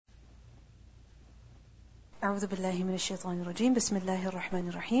أعوذ بالله من الشيطان الرجيم. بسم الله الرحمن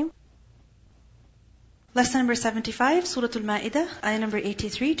الرحيم. Lesson number 75, Surah Al-Ma'idah, ayah number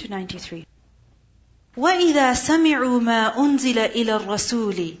 83 to 93. وَإِذَا سَمِعُوا مَا أُنزِلَ إِلَى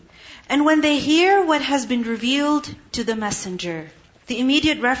الرَّسُولِ. And when they hear what has been revealed to the messenger. The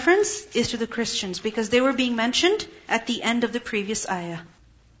immediate reference is to the Christians because they were being mentioned at the end of the previous ayah.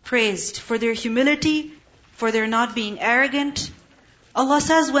 Praised for their humility, for their not being arrogant. Allah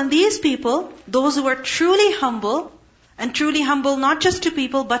says when these people, those who are truly humble, and truly humble not just to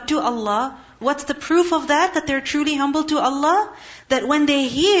people but to Allah, what's the proof of that? That they're truly humble to Allah? That when they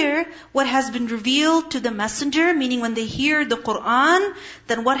hear what has been revealed to the messenger, meaning when they hear the Qur'an,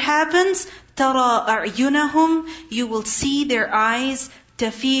 then what happens? تَرَى أَعْيُنَهُمْ. You will see their eyes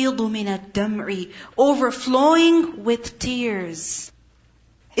تَفِيضُ مِنَ الدَّمْعِ. Overflowing with tears.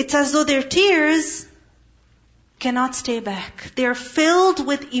 It's as though their tears cannot stay back. They're filled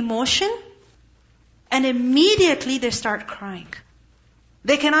with emotion and immediately they start crying.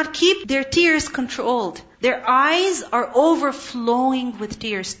 They cannot keep their tears controlled. Their eyes are overflowing with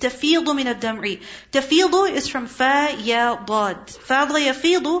tears. تَفِيضُ مِنَ الدَّمْعِ. تَفِيضُ is from fa, ya, dad. فَاضَ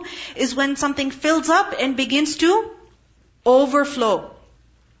يَفِيضُ is when something fills up and begins to overflow.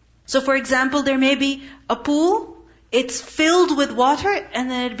 So for example, there may be a pool, it's filled with water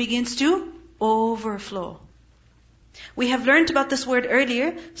and then it begins to overflow. We have learned about this word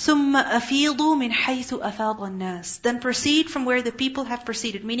earlier. ثُمَّ أَفِيضُوا مِنْ حَيْثُ أَفَاضَ النَّاسِ. Then proceed from where the people have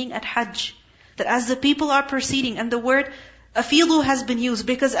proceeded, meaning at Hajj. That as the people are proceeding, and the word أَفِيضُوا has been used,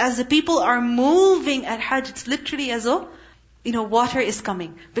 because as the people are moving at Hajj, it's literally as though, water is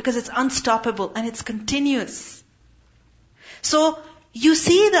coming. Because it's unstoppable and it's continuous. So, you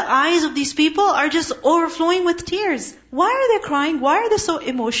see the eyes of these people are just overflowing with tears. Why are they crying? Why are they so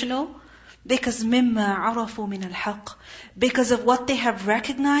emotional? Because مِمَّا عَرَفُوا مِنَ الْحَقِّ. Because of what they have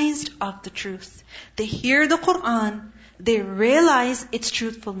recognized of the truth. They hear the Qur'an, they realize its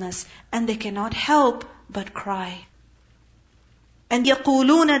truthfulness, and they cannot help but cry. And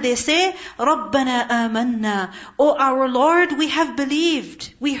يَقُولُونَ, they say, رَبَّنَا آمَنَّا. O our Lord, we have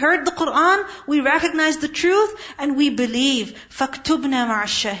believed. We heard the Qur'an, we recognize the truth, and we believe. فَاكْتُبْنَا مَعَ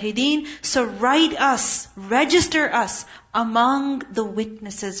الشَّاهِدِينَ. So write us, register us among the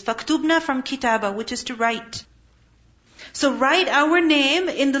witnesses. فَاكْتُبْنَا from kitaba, which is to write. So write our name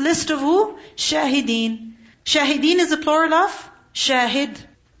in the list of who? Shahideen. Shahideen is the plural of shahid.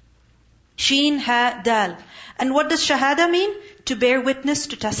 Sheen, ha, dal. And what does shahada mean? To bear witness,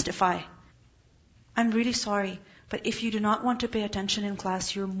 to testify. I'm really sorry, but if you do not want to pay attention in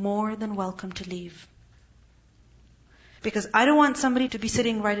class, you're more than welcome to leave. Because I don't want somebody to be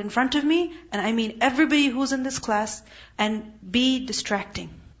sitting right in front of me, and I mean everybody who's in this class, and be distracting.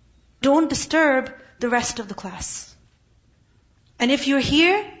 Don't disturb the rest of the class. And if you're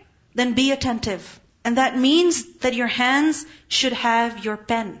here, then be attentive. And that means that your hands should have your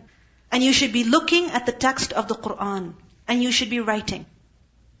pen. And you should be looking at the text of the Qur'an. And you should be writing.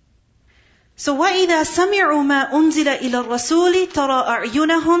 So وَإِذَا سَمِعُوا مَا أُنزِلَ إِلَى الرَّسُولِ تَرَى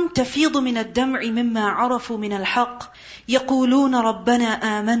أَعْيُنَهُمْ تَفِيضُ مِنَ الدَّمْعِ مِمَّا عَرَفُوا مِنَ الْحَقِّ يَقُولُونَ رَبَّنَا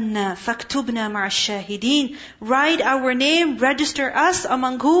آمَنَّا فَاكْتُبْنَا مَعَ الشَّاهِدِينَ. Write our name, register us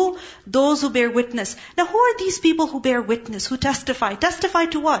among who? Those who bear witness. Now who are these people who bear witness, who testify? Testify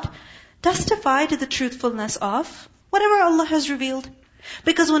to what? Testify to the truthfulness of whatever Allah has revealed.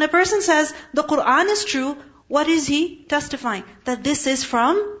 Because when a person says, the Qur'an is true, what is he testifying? That this is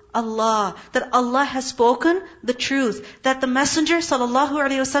from Allah. That Allah has spoken the truth. That the Messenger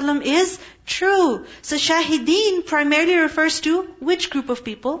ﷺ is true. So shahideen primarily refers to which group of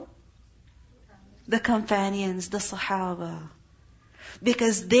people? The companions, the Sahaba.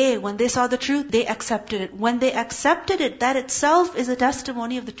 Because when they saw the truth, they accepted it. When they accepted it, that itself is a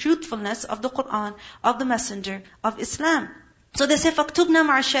testimony of the truthfulness of the Qur'an, of the Messenger, of Islam. So they say, فَاكْتُبْنَا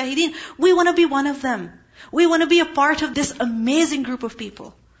مَعَ الشَّاهِدِينَ. We want to be one of them. We want to be a part of this amazing group of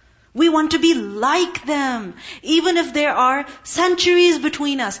people. We want to be like them. Even if there are centuries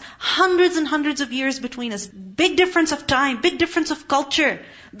between us, hundreds and hundreds of years between us, big difference of time, big difference of culture,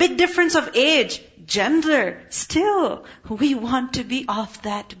 big difference of age, gender, still, we want to be of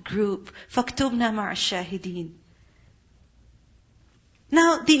that group. فَاكْتُبْنَا مَعَ الشَّاهِدِينَ.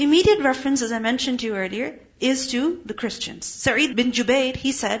 Now, the immediate reference, as I mentioned to you earlier, is to the Christians. Sa'id bin Jubayr,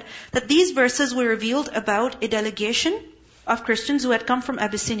 he said that these verses were revealed about a delegation of Christians who had come from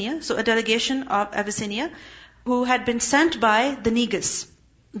Abyssinia. So a delegation of Abyssinia who had been sent by the Negus,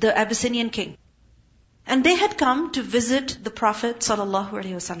 the Abyssinian king. And they had come to visit the Prophet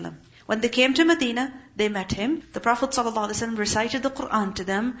ﷺ. When they came to Medina, they met him. The Prophet ﷺ recited the Qur'an to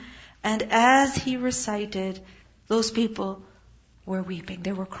them. And as he recited, those people were weeping.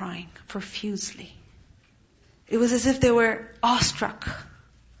 They were crying profusely. It was as if they were awestruck.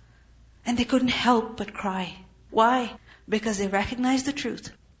 And they couldn't help but cry. Why? Because they recognized the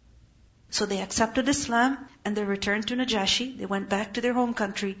truth. So they accepted Islam and they returned to Najashi. They went back to their home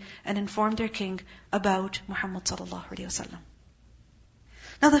country and informed their king about Muhammad sallallahu alaihi wasallam.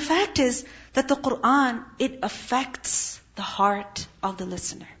 Now the fact is that the Quran, it affects the heart of the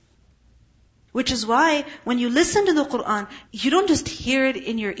listener. Which is why when you listen to the Quran, you don't just hear it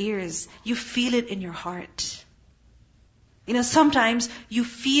in your ears, you feel it in your heart. Sometimes you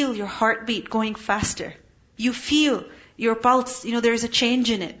feel your heartbeat going faster. You feel your pulse, there's a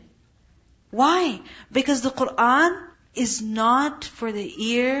change in it. Why? Because the Quran is not for the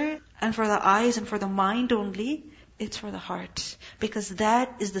ear and for the eyes and for the mind only. It's for the heart. Because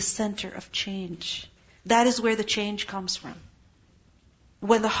that is the center of change. That is where the change comes from.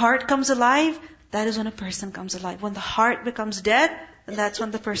 When the heart comes alive, that is when a person comes alive. When the heart becomes dead, then that's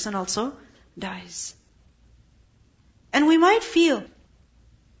when the person also dies. And we might feel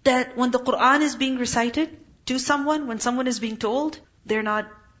that when the Quran is being recited to someone, when someone is being told, they're not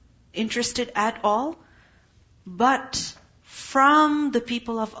interested at all. But from the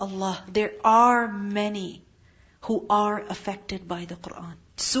people of Allah, there are many who are affected by the Quran,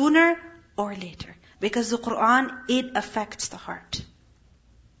 sooner or later. Because the Quran, it affects the heart.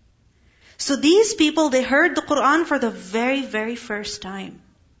 So these people, they heard the Quran for the very, very first time.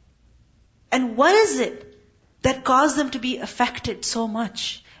 And what is it that caused them to be affected so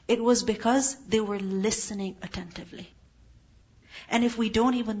much? It was because they were listening attentively. And if we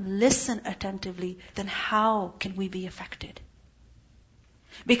don't even listen attentively, then how can we be affected?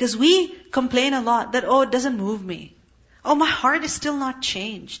 Because we complain a lot that, it doesn't move me. My heart is still not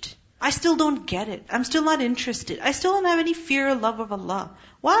changed. I still don't get it. I'm still not interested. I still don't have any fear or love of Allah.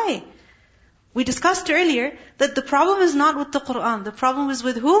 Why? We discussed earlier that the problem is not with the Quran. The problem is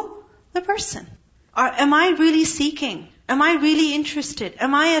with who? The person. Am I really seeking? Am I really interested?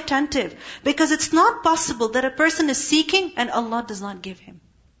 Am I attentive? Because it's not possible that a person is seeking and Allah does not give him.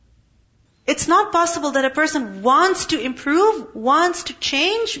 It's not possible that a person wants to improve, wants to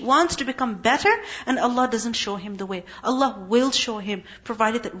change, wants to become better, and Allah doesn't show him the way. Allah will show him,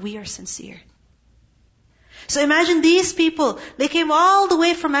 provided that we are sincere. So imagine these people, they came all the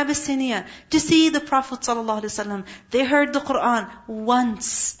way from Abyssinia to see the Prophet ﷺ. They heard the Quran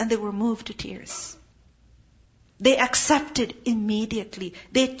once and they were moved to tears. They accepted immediately.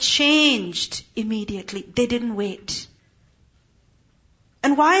 They changed immediately. They didn't wait.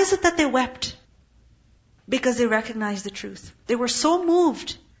 And why is it that they wept? Because they recognized the truth. They were so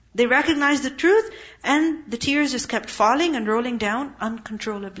moved. They recognized the truth and the tears just kept falling and rolling down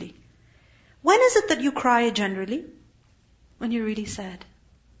uncontrollably. When is it that you cry generally? When you're really sad.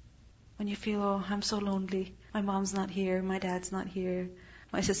 When you feel, I'm so lonely. My mom's not here. My dad's not here.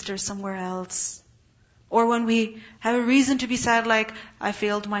 My sister's somewhere else. Or when we have a reason to be sad, like, I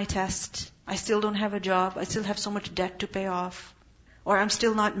failed my test. I still don't have a job. I still have so much debt to pay off. Or I'm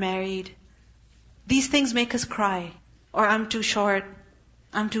still not married. These things make us cry. Or I'm too short.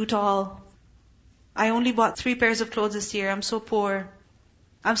 I'm too tall. I only bought 3 pairs of clothes this year. I'm so poor.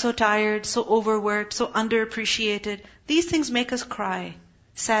 I'm so tired, so overworked, so underappreciated. These things make us cry.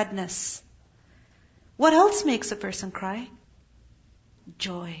 Sadness. What else makes a person cry?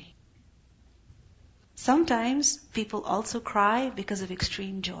 Joy. Sometimes people also cry because of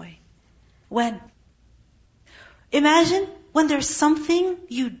extreme joy. When? Imagine when there's something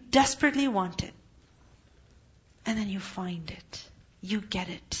you desperately wanted. And then you find it. You get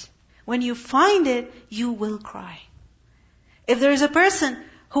it. When you find it, you will cry. If there is a person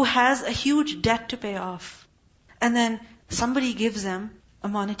who has a huge debt to pay off, and then somebody gives them a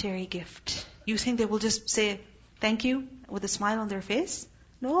monetary gift, you think they will just say thank you with a smile on their face?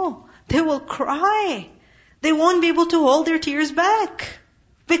 No, they will cry. They won't be able to hold their tears back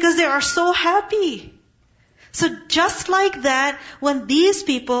because they are so happy. So just like that, when these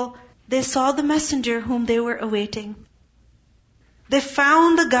people, they saw the messenger whom they were awaiting, they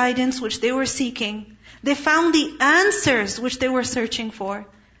found the guidance which they were seeking, they found the answers which they were searching for,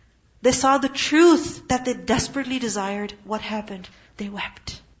 they saw the truth that they desperately desired, what happened? They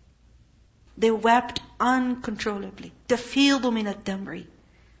wept. They wept uncontrollably. تَفِيضُ مِنَ الدَّمْعِ.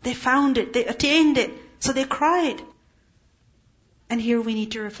 They found it, they attained it, so they cried. And here we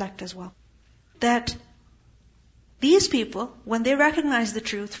need to reflect as well. That these people, when they recognized the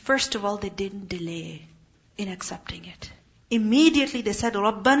truth, first of all, they didn't delay in accepting it. Immediately they said,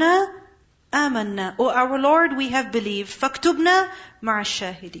 رَبَّنَا آمَنَّا. O our Lord, we have believed. فَاكْتُبْنَا مَعَ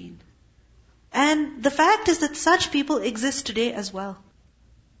الشَّاهِدِينَ. And the fact is that such people exist today as well.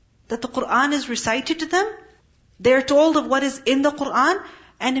 That the Quran is recited to them, they're told of what is in the Quran,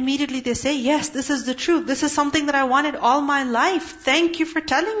 And immediately they say, yes, this is the truth. This is something that I wanted all my life. Thank you for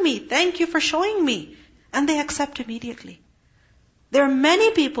telling me. Thank you for showing me. And they accept immediately. There are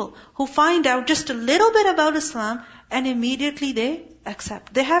many people who find out just a little bit about Islam and immediately they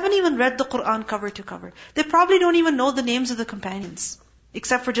accept. They haven't even read the Quran cover to cover. They probably don't even know the names of the companions,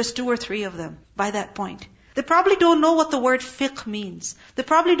 except for just 2 or 3 of them by that point. They probably don't know what the word fiqh means. They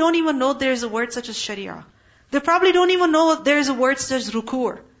probably don't even know there's a word such as sharia. They probably don't even know there's a word such as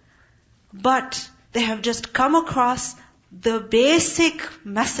ruku'. But they have just come across the basic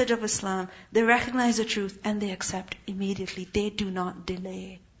message of Islam. They recognize the truth and they accept immediately. They do not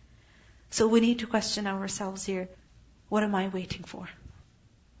delay. So we need to question ourselves here. What am I waiting for?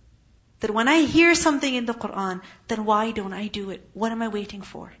 That when I hear something in the Quran, then why don't I do it? What am I waiting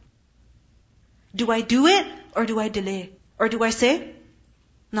for? Do I do it or do I delay? Or do I say,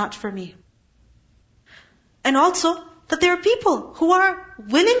 not for me? And also, that there are people who are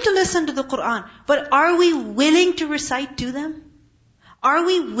willing to listen to the Quran, but are we willing to recite to them? Are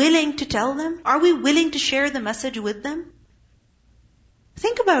we willing to tell them? Are we willing to share the message with them?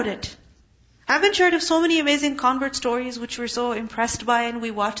 Think about it. I've been shared of so many amazing convert stories which we're so impressed by, and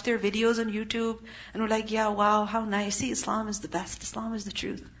we watch their videos on YouTube and we're like, yeah, wow, how nice. See, Islam is the best. Islam is the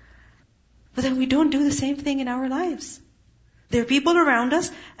truth. But then we don't do the same thing in our lives. There are people around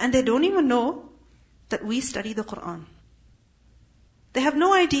us and they don't even know that we study the Quran. They have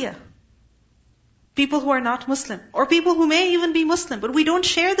no idea. People who are not Muslim, or people who may even be Muslim, but we don't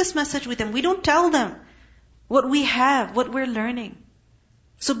share this message with them. We don't tell them what we have, what we're learning.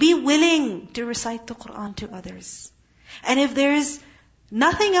 So be willing to recite the Quran to others. And if there's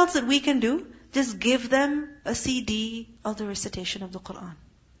nothing else that we can do, just give them a CD of the recitation of the Quran.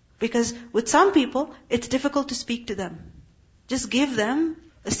 Because with some people, it's difficult to speak to them. Just give them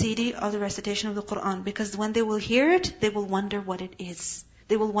a CD of the recitation of the Quran. Because when they will hear it, they will wonder what it is.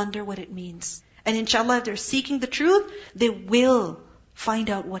 They will wonder what it means. And inshallah, if they're seeking the truth, they will find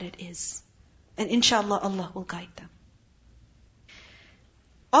out what it is. And inshallah, Allah will guide them.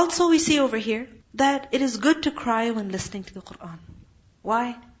 Also, we see over here that it is good to cry when listening to the Quran.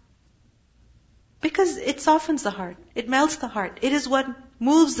 Why? Because it softens the heart. It melts the heart. It is what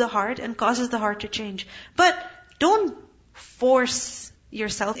moves the heart and causes the heart to change. But don't force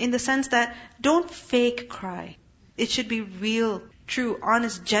yourself in the sense that don't fake cry. It should be real, true,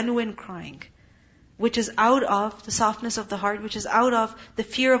 honest, genuine crying, which is out of the softness of the heart, which is out of the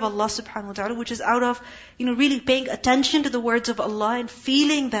fear of Allah subhanahu wa ta'ala, which is out of, really paying attention to the words of Allah and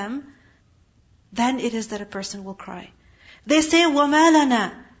feeling them. Then it is that a person will cry. They say, وَمَا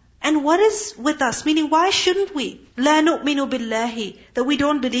لَنَا, and what is with us? Meaning, why shouldn't we? لَا نُؤْمِنُ بِاللَّهِ, that we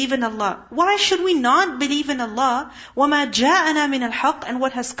don't believe in Allah. Why should we not believe in Allah? وَمَا جَاءَنَا مِنَ الْحَقِّ, and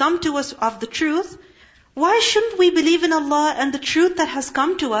what has come to us of the truth. Why shouldn't we believe in Allah and the truth that has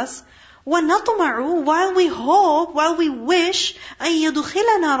come to us? وَنَطْمَعُ, while we hope, while we wish, أَن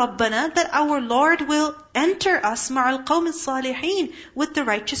يَدْخِلَنَا رَبَّنَا, that our Lord will enter us مَعَ الْقَوْمِ الصَّالِحِينَ, with the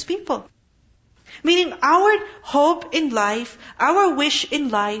righteous people. Meaning our hope in life, our wish in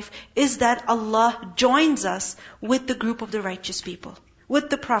life is that Allah joins us with the group of the righteous people, with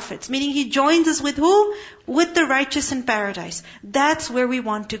the prophets. Meaning He joins us with who? With the righteous in paradise. That's where we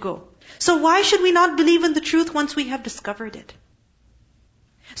want to go. So why should we not believe in the truth once we have discovered it?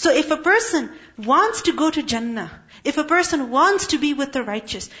 So if a person wants to go to Jannah, if a person wants to be with the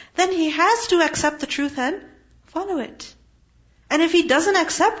righteous, then he has to accept the truth and follow it. And if he doesn't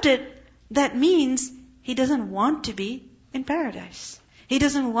accept it, that means he doesn't want to be in paradise. He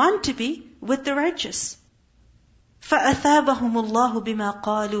doesn't want to be with the righteous. فَأَثَابَهُمُ اللَّهُ بِمَا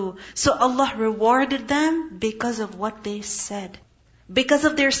قَالُوا, so Allah rewarded them because of what they said. Because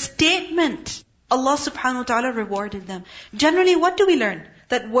of their statement, Allah subhanahu wa ta'ala rewarded them. Generally, what do we learn?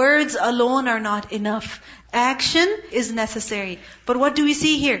 That words alone are not enough. Action is necessary. But what do we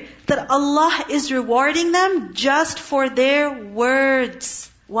see here? That Allah is rewarding them just for their words.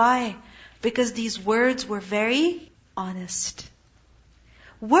 Why? Because these words were very honest.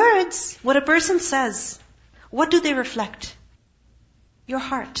 Words, what a person says, what do they reflect? Your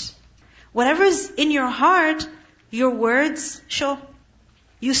heart. Whatever is in your heart, your words show.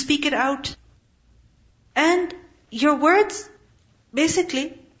 You speak it out. And your words,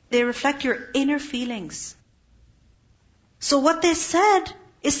 basically, they reflect your inner feelings. So what they said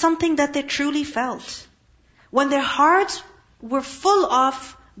is something that they truly felt. When their hearts were full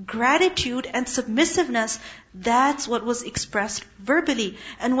of gratitude and submissiveness, that's what was expressed verbally.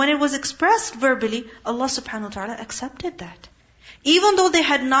 And when it was expressed verbally, Allah subhanahu wa ta'ala accepted that. Even though they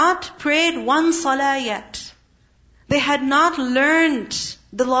had not prayed one salah yet, they had not learned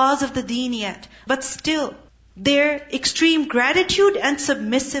the laws of the deen yet, but still, their extreme gratitude and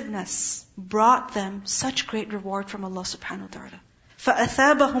submissiveness brought them such great reward from Allah subhanahu wa ta'ala.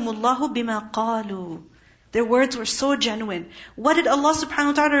 فَأَثَابَهُمُ اللَّهُ بِمَا قَالُوا. Their words were so genuine. What did Allah subhanahu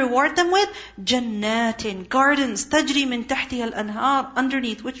wa ta'ala reward them with? Jannatin, gardens, tajri min tahtiha al-anhar,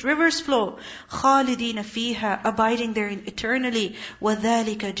 underneath which rivers flow. Khalidina fiha, abiding therein eternally.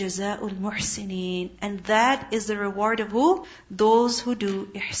 وَذَلِكَ جَزَاءُ الْمُحْسِنِينَ. And that is the reward of who? Those who do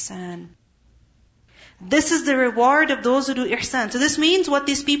ihsan. This is the reward of those who do ihsan. So this means what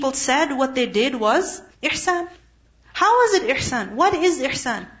these people said, what they did was ihsan. How is it ihsan? What is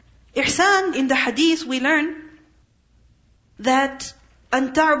ihsan? Ihsan, in the hadith we learn that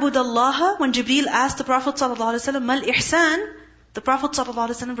أَن تَعْبُدَ اللَّهَ, when Jibreel asked the Prophet ﷺ, مَا الْإِحْسَانِ, the Prophet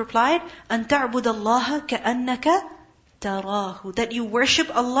ﷺ replied, أَن تَعْبُدَ اللَّهَ كَأَنَّكَ تَرَاهُ, that you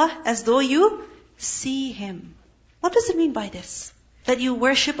worship Allah as though you see Him. What does it mean by this? That you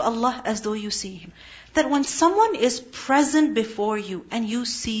worship Allah as though you see Him. That when someone is present before you and you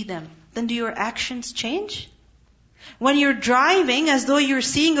see them, then do your actions change? When you're driving as though you're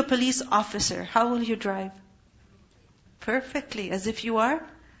seeing a police officer, how will you drive? Perfectly, as if you are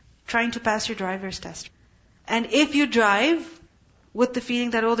trying to pass your driver's test. And if you drive with the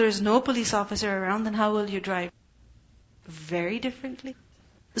feeling that, oh, there's no police officer around, then how will you drive? Very differently.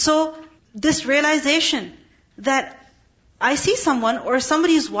 So, this realization that I see someone or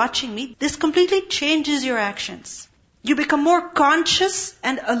somebody is watching me, this completely changes your actions. You become more conscious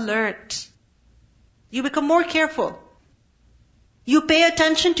and alert. You become more careful. You pay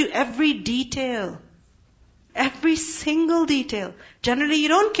attention to every detail. Every single detail. Generally, you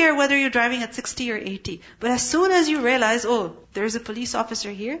don't care whether you're driving at 60 or 80. But as soon as you realize, oh, there's a police officer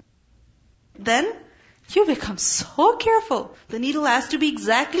here, then you become so careful. The needle has to be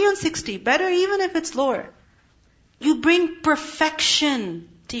exactly on 60. Better even if it's lower. You bring perfection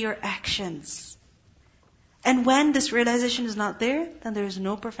to your actions. And when this realization is not there, then there is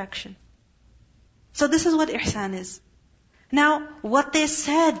no perfection. So this is what ihsan is. Now, what they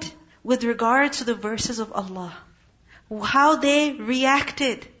said with regards to the verses of Allah, how they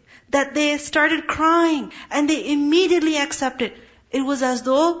reacted, that they started crying and they immediately accepted. It was as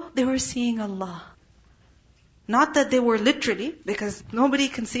though they were seeing Allah. Not that they were literally, because nobody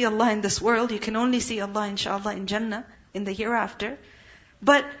can see Allah in this world. You can only see Allah, inshallah, in Jannah, in the hereafter.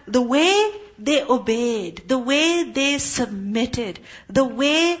 But the way they obeyed, the way they submitted, the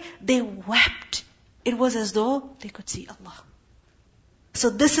way they wept, it was as though they could see Allah. So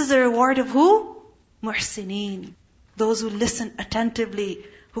this is the reward of who? Muhsineen. Those who listen attentively,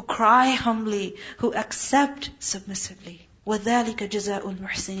 who cry humbly, who accept submissively. وَذَلِكَ جَزَاءُ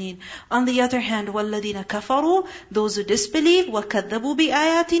الْمُحْسِنِينَ. On the other hand, وَالَّذِينَ كَفَرُوا, those who disbelieve, وَكَذَّبُوا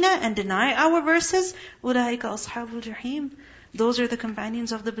بِآيَاتِنَا, and deny our verses, أُولَٰئِكَ أَصْحَابُ الْجَحِيمِ. Those are the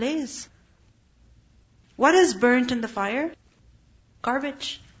companions of the blaze. What is burnt in the fire?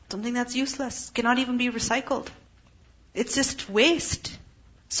 Garbage. Something that's useless, cannot even be recycled. It's just waste.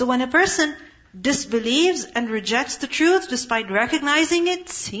 So when a person disbelieves and rejects the truth despite recognizing it,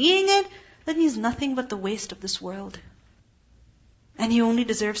 seeing it, then he's nothing but the waste of this world. And he only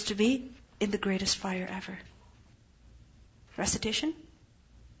deserves to be in the greatest fire ever. Recitation.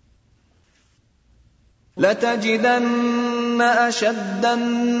 لَتَجِدَنَّ أَشَدَّ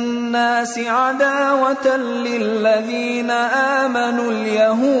النَّاسِ عَدَاوَةً لِلَّذِينَ آمَنُوا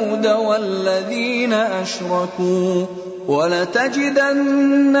الْيَهُودَ وَالَّذِينَ أَشْرَكُوا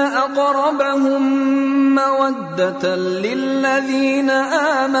وَلَتَجِدَنَّ أَقْرَبَهُم مَّوَدَّةً لِلَّذِينَ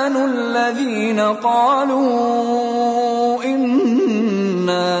آمَنُوا الَّذِينَ قَالُوا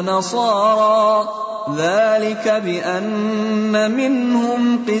إِنَّا نَصَارَىٰ ذَلِكَ بِأَنَّ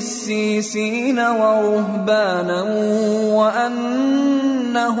مِنْهُمْ قِسِّيسِينَ وَرُهْبَانًا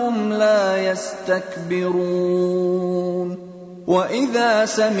وَأَنَّهُمْ لَا يَسْتَكْبِرُونَ وَإِذَا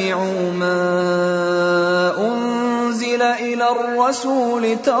سَمِعُوا مَا أُنزِلَ إِلَى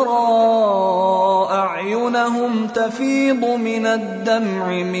الرَّسُولِ تَرَىٰ أَعْيُنَهُمْ تَفِيضُ مِنَ الدَّمْعِ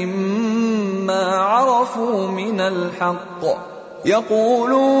مِمَّا عَرَفُوا مِنَ الْحَقِّ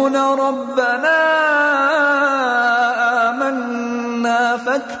يقولون ربنا آمنا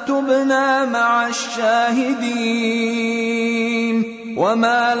فاكتبنا مع الشاهدين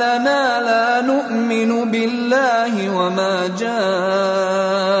وما لنا لا نؤمن بالله وما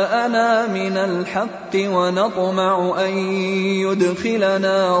جاءنا من الحق ونطمع أن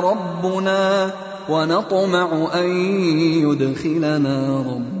يدخلنا ربنا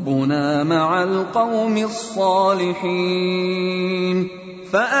مع القوم الصالحين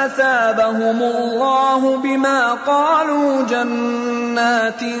فأثابهم الله بما قالوا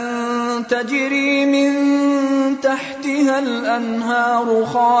جنات تجري من تحتها الأنهار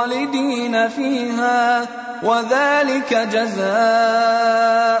خالدين فيها وَذَلِكَ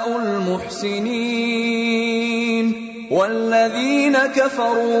جَزَاءُ الْمُحْسِنِينَ وَالَّذِينَ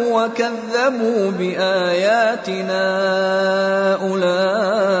كَفَرُوا وَكَذَّبُوا بِآيَاتِنَا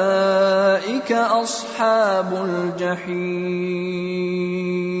أُولَئِكَ أَصْحَابُ الْجَحِيمِ.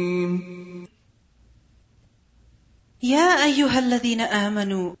 يَا أَيُّهَا الَّذِينَ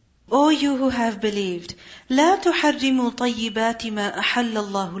آمَنُوا, O you who have believed, لَا تُحَرِّمُوا طَيِّبَاتِ مَا أَحَلَّ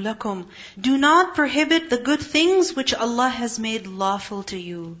اللَّهُ لَكُمْ. Do not prohibit the good things which Allah has made lawful to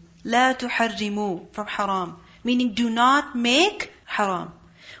you. لَا تُحَرِّمُوا, from haram. Meaning, do not make haram.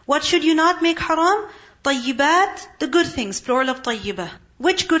 What should you not make haram? طيبات, the good things, plural of طيبة.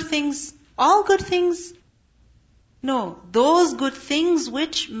 Which good things? All good things? No, those good things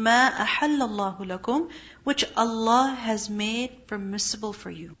which ما أحل الله لكم, which Allah has made permissible for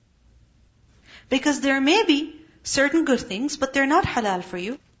you. Because there may be certain good things, but they're not halal for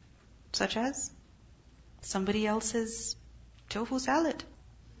you. Such as somebody else's tofu salad.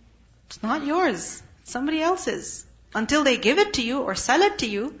 It's not yours. Somebody else's. Until they give it to you or sell it to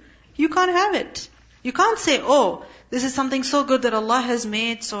you, you can't have it. You can't say, oh, this is something so good that Allah has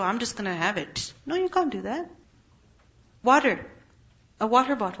made, so I'm just going to have it. No, you can't do that. Water. A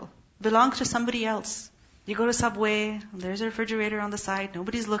water bottle belongs to somebody else. You go to Subway, there's a refrigerator on the side,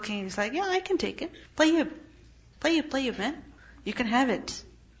 nobody's looking. It's like, yeah, I can take it. Tayyib, man. You can have it.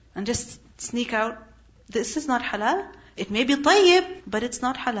 And just sneak out. This is not halal. It may be tayyib, but it's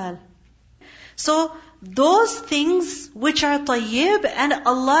not halal. So, those things which are tayyib and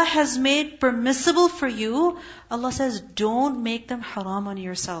Allah has made permissible for you, Allah says, don't make them haram on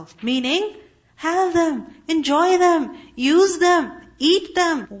yourself. Meaning, have them, enjoy them, use them, eat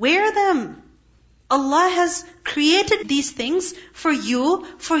them, wear them. Allah has created these things for you,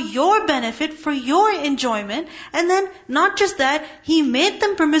 for your benefit, for your enjoyment. And then, not just that, He made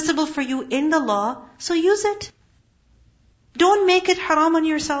them permissible for you in the law, so use it. Don't make it haram on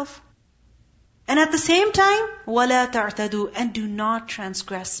yourself. And at the same time, وَلَا تَعْتَدُوا, and do not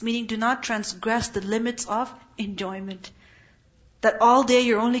transgress. Meaning, do not transgress the limits of enjoyment. That all day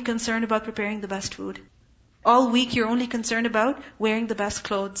you're only concerned about preparing the best food. All week you're only concerned about wearing the best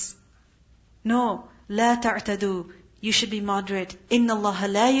clothes. No, لَا تَعْتَدُوا. You should be moderate. إِنَّ اللَّهَ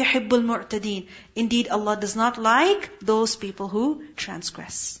لَا يُحِبُّ الْمُعْتَدِينَ. Indeed, Allah does not like those people who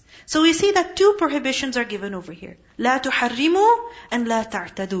transgress. So we see that two prohibitions are given over here. لَا تُحَرِّمُوا and لَا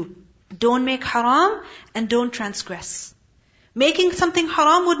تَعْتَدُوا. Don't make haram and don't transgress. Making something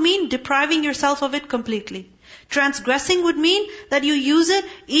haram would mean depriving yourself of it completely. Transgressing would mean that you use it,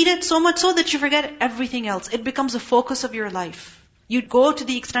 eat it so much so that you forget everything else. It becomes the focus of your life. You go to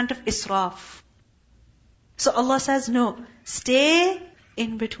the extent of israf. So Allah says, no, stay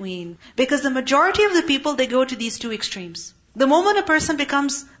in between. Because the majority of the people, they go to these two extremes. The moment a person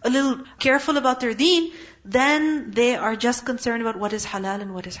becomes a little careful about their deen, then they are just concerned about what is halal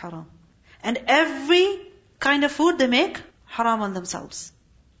and what is haram. And every kind of food they make, haram on themselves.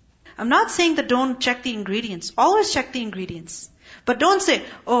 I'm not saying that don't check the ingredients. Always check the ingredients. But don't say,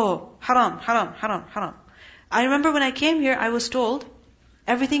 oh, haram, haram, haram, haram. I remember when I came here, I was told,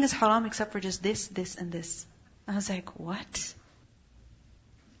 everything is haram except for just this, this, and this. I was like, what?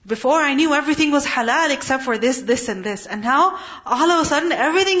 Before I knew everything was halal except for this, this, and this. And now, all of a sudden,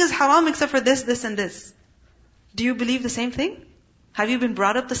 everything is haram except for this, this, and this. Do you believe the same thing? Have you been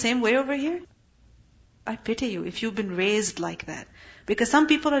brought up the same way over here? I pity you if you've been raised like that. Because some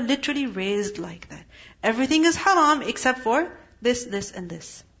people are literally raised like that. Everything is haram except for this, this, and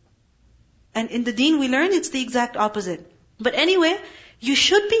this. And in the deen we learn it's the exact opposite. But anyway, you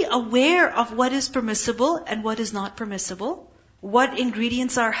should be aware of what is permissible and what is not permissible. What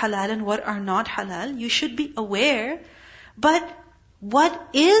ingredients are halal and what are not halal. You should be aware. But what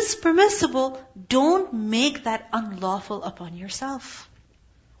is permissible, don't make that unlawful upon yourself.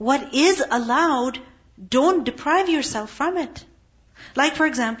 What is allowed, don't deprive yourself from it. Like for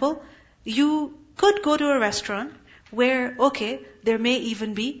example, you could go to a restaurant where, okay, there may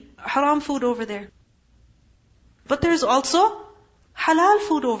even be haram food over there. But there's also halal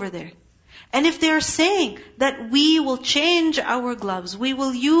food over there. And if they're saying that we will change our gloves, we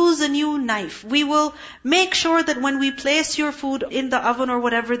will use a new knife, we will make sure that when we place your food in the oven or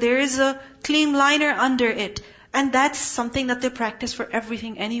whatever, there is a clean liner under it, and that's something that they practice for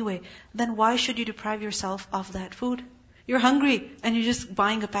everything anyway, then why should you deprive yourself of that food? You're hungry and you're just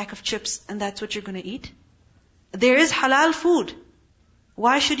buying a pack of chips and that's what you're going to eat. There is halal food.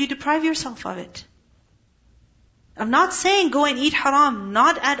 Why should you deprive yourself of it? I'm not saying go and eat haram.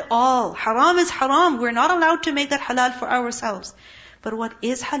 Not at all. Haram is haram. We're not allowed to make that halal for ourselves. But what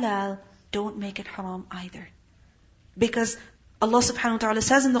is halal, don't make it haram either. Because Allah subhanahu wa ta'ala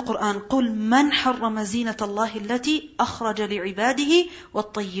says in the Quran, قُلْ مَنْ حَرَّمَ زِينَةَ اللَّهِ الَّتِي أَخْرَجَ لِعِبَادِهِ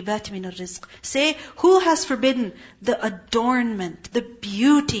وَالطَّيِّبَاتِ مِنَ الرِّزْقِ. Say, who has forbidden the adornment, the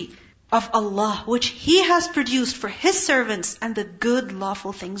beauty of Allah, which He has produced for His servants, and the good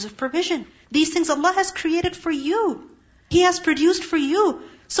lawful things of provision. These things Allah has created for you. He has produced for you.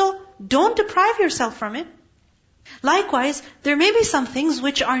 So don't deprive yourself from it. Likewise, there may be some things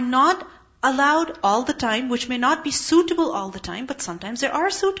which are not allowed all the time, which may not be suitable all the time, but sometimes they are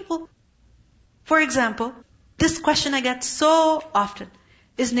suitable. For example, this question I get so often,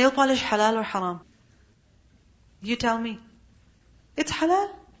 is nail polish halal or haram? You tell me. It's halal.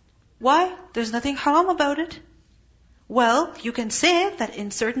 Why? There's nothing haram about it. Well, you can say that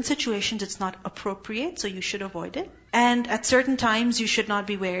in certain situations it's not appropriate, so you should avoid it. And at certain times you should not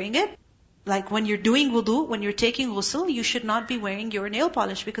be wearing it. Like when you're doing wudu, when you're taking ghusl, you should not be wearing your nail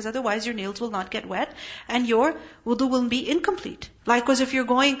polish, because otherwise your nails will not get wet and your wudu will be incomplete. Likewise, if you're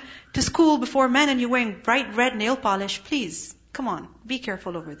going to school before men and you're wearing bright red nail polish, please, come on, be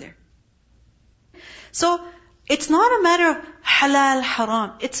careful over there. So, it's not a matter of halal,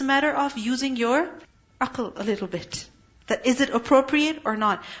 haram. It's a matter of using your aql a little bit. That is it appropriate or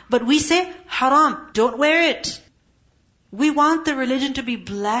not? But we say, haram, don't wear it. We want the religion to be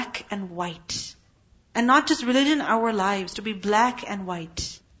black and white. And not just religion, our lives, to be black and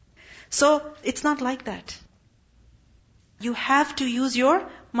white. So, it's not like that. You have to use your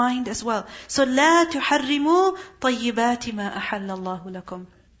mind as well. So, لا تحرموا طيبات ما أحل الله لكم.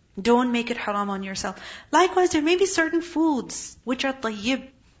 Don't make it haram on yourself. Likewise, there may be certain foods which are tayyib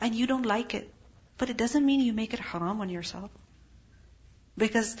and you don't like it. But it doesn't mean you make it haram on yourself.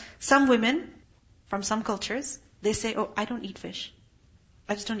 Because some women, from some cultures, they say, oh, I don't eat fish.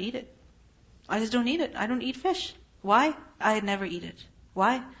 I just don't eat it. I just don't eat it. I don't eat fish. Why? I never eat it.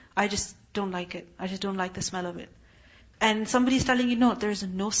 Why? I just don't like it. I just don't like the smell of it. And somebody's telling you, no, there's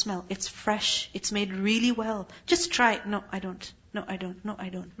no smell. It's fresh. It's made really well. Just try it. No, I don't. No, I don't. No, I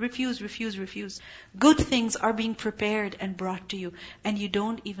don't. Refuse, refuse, refuse. Good things are being prepared and brought to you. And you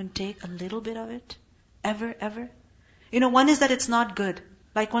don't even take a little bit of it. Ever, ever. You know, one is that it's not good.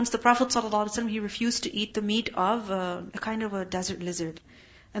 Like once the Prophet ﷺ, he refused to eat the meat of a kind of a desert lizard.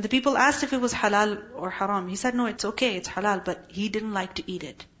 And the people asked if it was halal or haram. He said, no, it's okay, it's halal, but he didn't like to eat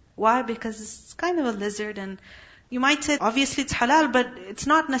it. Why? Because it's kind of a lizard, and you might say, obviously it's halal, but it's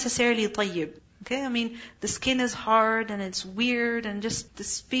not necessarily tayyib. Okay, I mean, the skin is hard and it's weird and just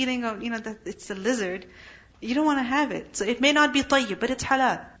this feeling of, that it's a lizard. You don't want to have it. So it may not be tayyib, but it's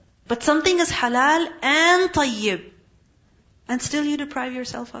halal. But something is halal and tayyib. And still you deprive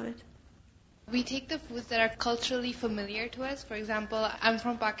yourself of it. We take the foods that are culturally familiar to us. For example, I'm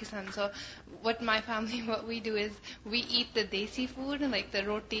from Pakistan, so what we do is we eat the desi food, like the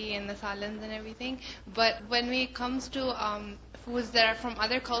roti and the salans and everything. But when it comes to foods that are from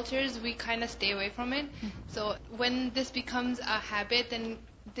other cultures, we kind of stay away from it. So when this becomes a habit, then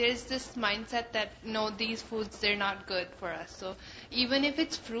there's this mindset that, no, these foods, they're not good for us. So even if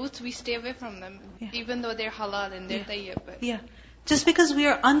it's fruits, we stay away from them, even though they're halal and they're tayyib. Yeah. Just because we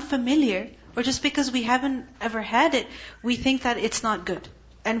are unfamiliar, or just because we haven't ever had it, we think that it's not good.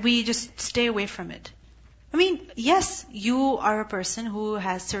 And we just stay away from it. I mean, yes, you are a person who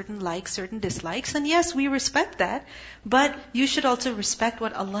has certain likes, certain dislikes, and yes, we respect that. But you should also respect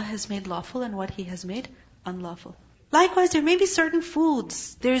what Allah has made lawful and what He has made unlawful. Likewise, there may be certain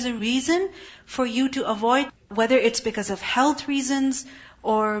foods. There is a reason for you to avoid, whether it's because of health reasons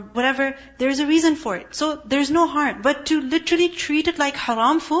or whatever, there is a reason for it. So there's no harm. But to literally treat it like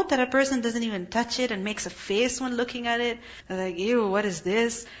haram food, that a person doesn't even touch it and makes a face when looking at it, like, ew, what is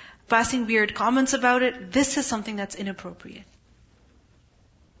this? Passing weird comments about it, this is something that's inappropriate.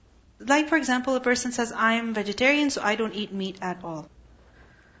 Like for example, a person says, I am vegetarian, so I don't eat meat at all.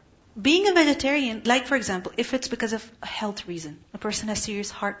 Being a vegetarian, like for example, if it's because of a health reason, a person has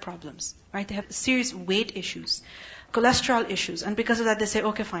serious heart problems, right? They have serious weight issues, cholesterol issues, and because of that they say,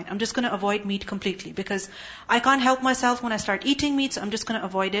 okay fine, I'm just going to avoid meat completely because I can't help myself when I start eating meat, so I'm just going to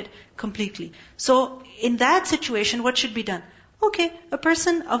avoid it completely. So in that situation, what should be done? Okay, a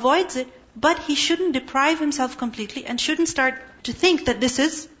person avoids it, but he shouldn't deprive himself completely and shouldn't start to think that this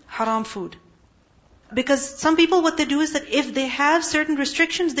is haram food. Because some people, what they do is that if they have certain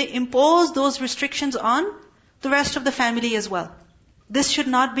restrictions, they impose those restrictions on the rest of the family as well. This should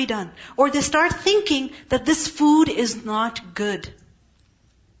not be done. Or they start thinking that this food is not good.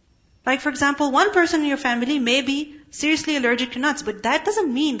 Like for example, one person in your family may be seriously allergic to nuts, but that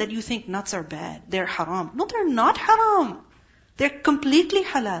doesn't mean that you think nuts are bad. They're haram. No, they're not haram. They're completely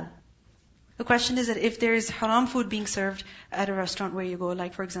halal. The question is that if there is haram food being served at a restaurant where you go,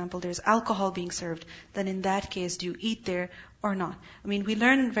 like for example, there's alcohol being served, then in that case, do you eat there or not? I mean, we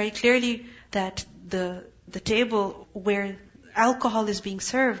learn very clearly that the table where alcohol is being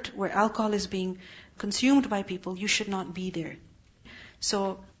served, where alcohol is being consumed by people, you should not be there.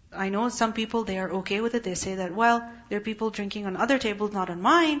 So, I know some people, they are okay with it. They say that, well, there are people drinking on other tables, not on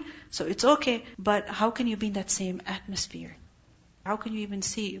mine, so it's okay. But how can you be in that same atmosphere? How can you even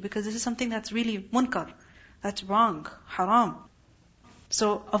see? Because this is something that's really munkar. That's wrong, haram.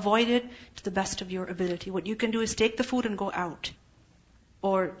 So avoid it to the best of your ability. What you can do is take the food and go out.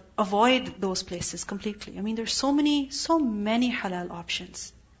 Or avoid those places completely. I mean, there's so many halal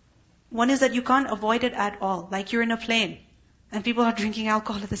options. One is that you can't avoid it at all. Like you're in a plane and people are drinking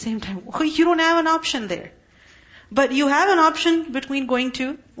alcohol at the same time. You don't have an option there. But you have an option between going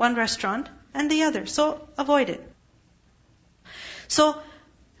to one restaurant and the other. So avoid it. So,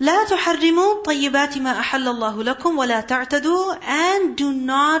 لا تحرموا طيبات ما أحل الله لكم ولا تعتدوا, and do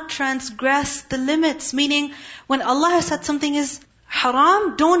not transgress the limits. Meaning, when Allah has said something is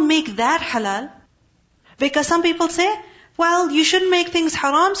haram, don't make that halal. Because some people say, well, you shouldn't make things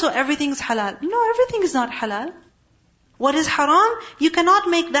haram, so everything's halal. No, everything is not halal. What is haram, you cannot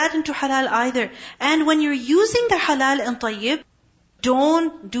make that into halal either. And when you're using the halal and tayyib,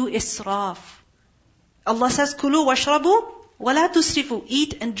 don't do israf. Allah says, kulu washrabu وَلَا تُسْرِفُوا,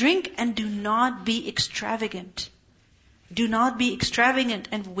 eat and drink and do not be extravagant. Do not be extravagant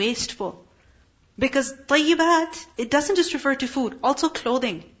and wasteful. Because tayyibat, it doesn't just refer to food, also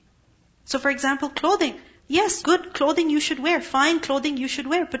clothing. So for example, clothing. Yes, good clothing you should wear, fine clothing you should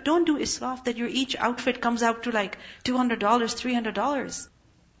wear, but don't do israf that your each outfit comes out to like $200, $300.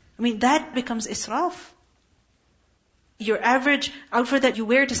 I mean, that becomes israf. Your average outfit that you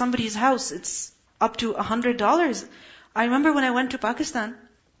wear to somebody's house, it's up to $100. I remember when I went to Pakistan,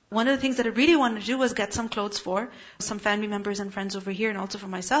 one of the things that I really wanted to do was get some clothes for some family members and friends over here and also for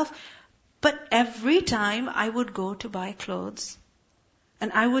myself. But every time I would go to buy clothes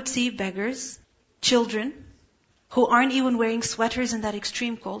and I would see beggars, children, who aren't even wearing sweaters in that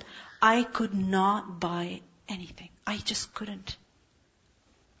extreme cold, I could not buy anything. I just couldn't.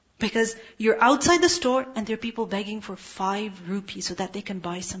 Because you're outside the store and there are people begging for 5 rupees so that they can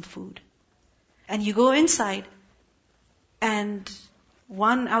buy some food. And you go inside, and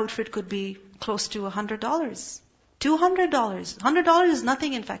one outfit could be close to $100. $200. $100 is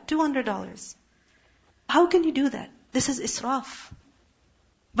nothing, in fact. $200. How can you do that? This is israf.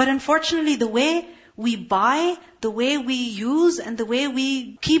 But unfortunately, the way we buy, the way we use, and the way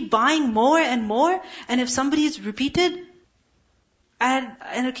we keep buying more and more, and if somebody is repeated at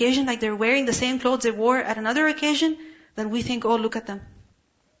an occasion, like they're wearing the same clothes they wore at another occasion, then we think, oh, look at them.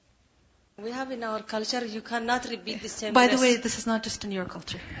 We have in our culture, you cannot repeat the same By dress. the way, this is not just in your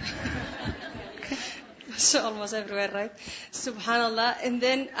culture. So almost everywhere, right? Subhanallah. And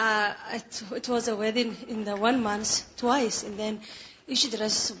then it was a wedding in the 1 month, twice. And then each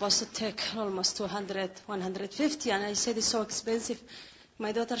dress is supposed to take almost 200, 150. And I said, it's so expensive.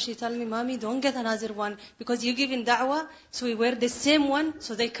 My daughter, she told me, Mommy, don't get another one. Because you give in da'wah, so we wear the same one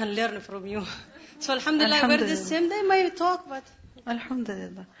so they can learn from you. So alhamdulillah, I wear the same. They might talk, but...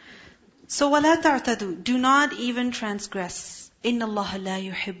 Alhamdulillah. So, وَلَا تَعْتَدُوا, do not even transgress. إِنَّ اللَّهَ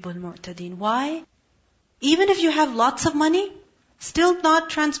لَا يُحِبُّ الْمُعْتَدِينَ. Why? Even if you have lots of money, still not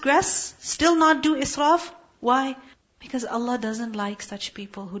transgress, still not do israf. Why? Because Allah doesn't like such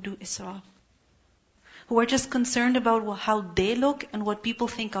people who do israf. Who are just concerned about how they look and what people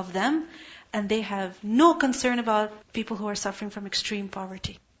think of them, and they have no concern about people who are suffering from extreme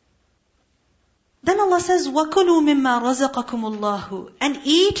poverty. Then Allah says, وَكُلُوا مِمَّا رَزَقَكُمُ اللَّهُ, and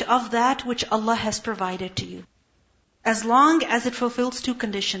eat of that which Allah has provided to you. As long as it fulfills 2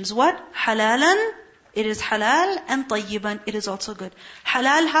 conditions. What? Halalan, it is halal, and tayyiban, it is also good.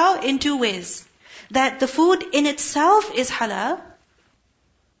 Halal how? In 2 ways. That the food in itself is halal.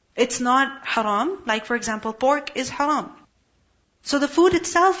 It's not haram. Like for example, pork is haram. So the food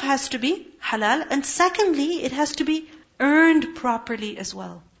itself has to be halal. And secondly, it has to be earned properly as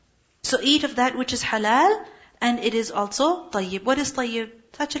well. So eat of that which is halal, and it is also tayyib. What is tayyib?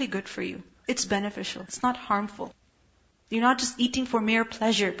 It's actually good for you. It's beneficial. It's not harmful. You're not just eating for mere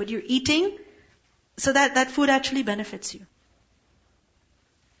pleasure, but you're eating so that food actually benefits you.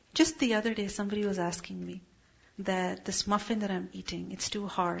 Just the other day, somebody was asking me that this muffin that I'm eating, it's too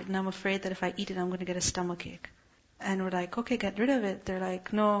hard, and I'm afraid that if I eat it, I'm going to get a stomachache. And we're like, okay, get rid of it. They're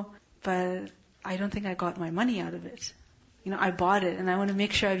like, no, but I don't think I got my money out of it. I bought it, and I want to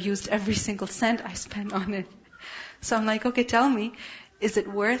make sure I've used every single cent I spent on it. So I'm like, okay, tell me, is it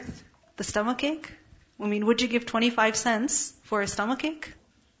worth the stomachache? I mean, would you give 25 cents for a stomachache?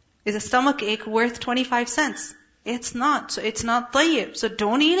 Is a stomach ache worth 25 cents? It's not. So it's not tayyib. So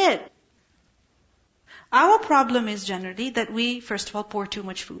don't eat it. Our problem is generally that we, first of all, pour too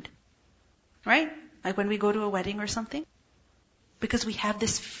much food. Right? Like when we go to a wedding or something. Because we have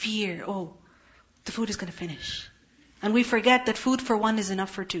this fear, oh, the food is going to finish. And we forget that food for one is enough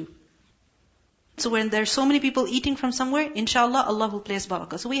for two. So when there's so many people eating from somewhere, inshallah, Allah will place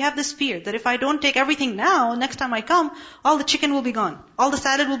barakah. So we have this fear that if I don't take everything now, next time I come, all the chicken will be gone. All the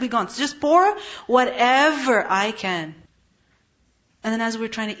salad will be gone. So just pour whatever I can. And then as we're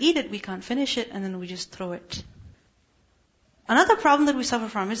trying to eat it, we can't finish it, and then we just throw it. Another problem that we suffer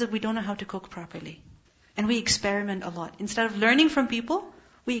from is that we don't know how to cook properly. And we experiment a lot. Instead of learning from people,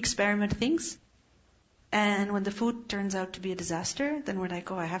 we experiment things. And when the food turns out to be a disaster, then we're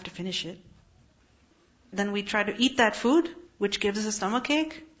like, oh, I have to finish it. Then we try to eat that food, which gives us a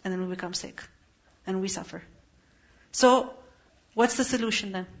stomachache, and then we become sick. And we suffer. So, what's the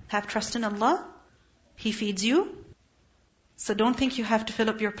solution then? Have trust in Allah. He feeds you. So don't think you have to fill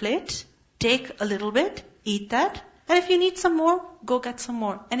up your plate. Take a little bit, eat that. And if you need some more, go get some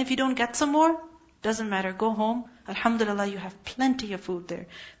more. And if you don't get some more, doesn't matter. Go home. Alhamdulillah, you have plenty of food there.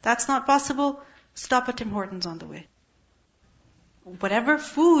 That's not possible. Stop at Tim Hortons on the way. Whatever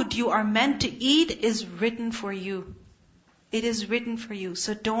food you are meant to eat is written for you. It is written for you.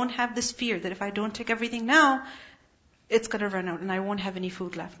 So don't have this fear that if I don't take everything now, it's going to run out and I won't have any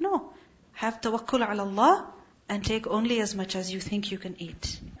food left. No. Have tawakkul ala Allah and take only as much as you think you can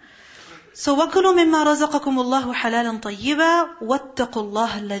eat. So وَكُلُوا مِمَّا رَزَقَكُمُ اللَّهُ حَلَالًا طَيِّبًا وَاتَّقُوا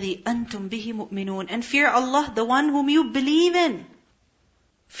اللَّهَ الَّذِي أَنْتُمْ بِهِ مُؤْمِنُونَ. And fear Allah, the one whom you believe in.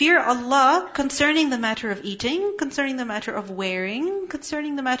 Fear Allah concerning the matter of eating, concerning the matter of wearing,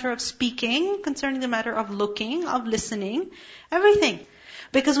 concerning the matter of speaking, concerning the matter of looking, of listening, everything.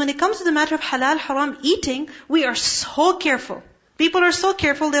 Because when it comes to the matter of halal, haram, eating, we are so careful. People are so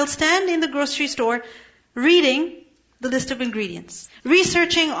careful, they'll stand in the grocery store reading the list of ingredients,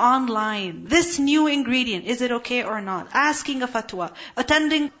 researching online, this new ingredient, is it okay or not? Asking a fatwa,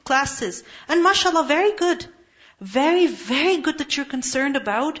 attending classes. And mashallah, very good. Very, very good that you're concerned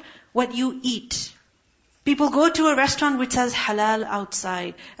about what you eat. People go to a restaurant which says halal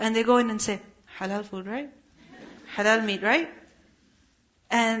outside, and they go in and say, halal food, right? Halal meat, right?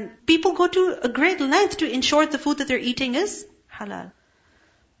 And people go to a great length to ensure the food that they're eating is halal.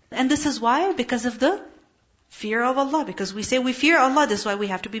 And this is why? Because of the fear of Allah. Because we say we fear Allah, this is why we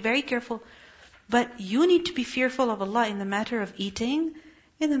have to be very careful. But you need to be fearful of Allah in the matter of eating,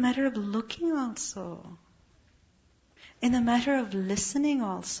 in the matter of looking also. In the matter of listening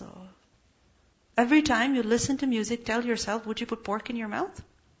also. Every time you listen to music, tell yourself, would you put pork in your mouth?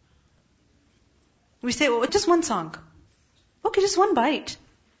 We say, oh, just one song. Okay, just one bite.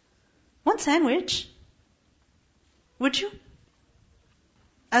 One sandwich. Would you?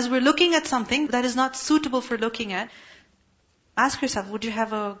 As we're looking at something that is not suitable for looking at, ask yourself, would you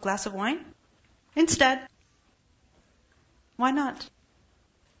have a glass of wine? Instead. Why not?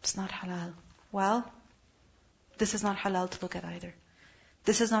 It's not halal. Well, this is not halal to look at either.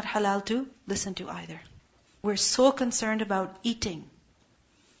 This is not halal to listen to either. We're so concerned about eating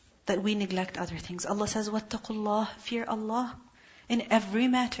that we neglect other things. Allah says, وَاتَّقُوا fear Allah in every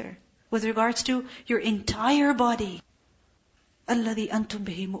matter. With regards to your entire body. الَّذِي أَنْتُمْ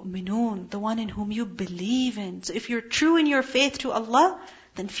بِهِ مُؤْمِنُونَ. The one in whom you believe in. So if you're true in your faith to Allah,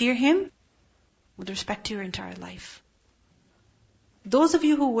 then fear Him with respect to your entire life. Those of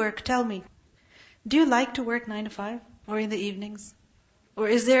you who work, tell me, do you like to work 9 to 5? Or in the evenings? Or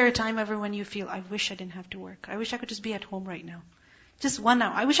is there a time ever when you feel, I wish I didn't have to work. I wish I could just be at home right now. Just 1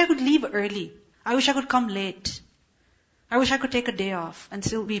 hour. I wish I could leave early. I wish I could come late. I wish I could take a day off and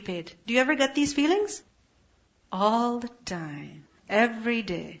still be paid. Do you ever get these feelings? All the time. Every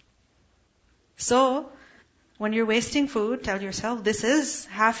day. So, when you're wasting food, tell yourself, this is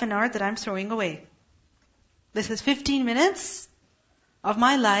half an hour that I'm throwing away. This is 15 minutes of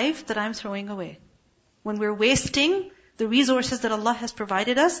my life that I'm throwing away. When we're wasting the resources that Allah has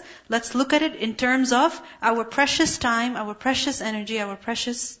provided us, let's look at it in terms of our precious time, our precious energy, our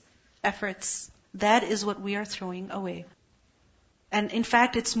precious efforts. That is what we are throwing away. And in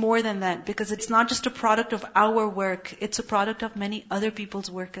fact, it's more than that, because it's not just a product of our work, it's a product of many other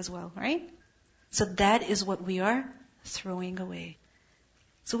people's work as well, right? So that is what we are throwing away.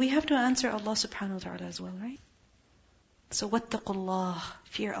 So we have to answer Allah subhanahu wa ta'ala as well, right? So وَاتَّقُوا اللَّهِ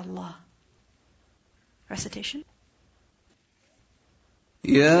fear Allah. Recitation.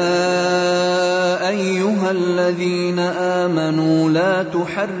 يا أيها الذين آمنوا لا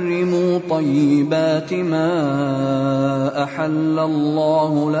تحرموا طيبات ما أحل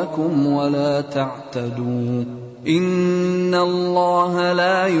الله لكم ولا تعتدوا إِنَّ اللَّهَ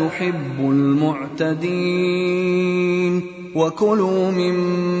لَا يُحِبُّ الْمُعْتَدِينَ وَكُلُوا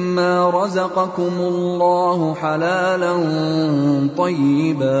مِمَّا رَزَقَكُمُ اللَّهُ حَلَالًا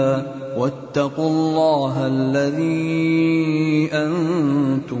طَيِّبًا وَاتَّقُوا اللَّهَ الَّذِي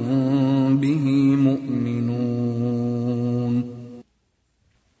أَنْتُمْ بِهِ مُؤْمِنُونَ.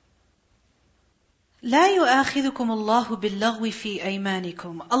 لا يؤاخذكم الله باللغو في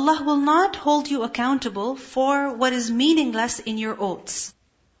أيمانكم. Allah will not hold you accountable for what is meaningless in your oaths.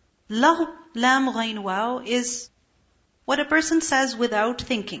 Lahu, lam, ghain, waw is what a person says without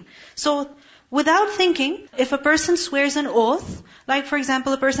thinking. So, without thinking, if a person swears an oath, like for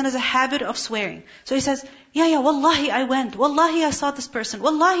example, a person has a habit of swearing. So he says, yeah, wallahi I went, wallahi I saw this person,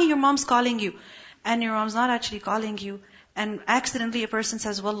 wallahi your mom's calling you. And your mom's not actually calling you. And accidentally a person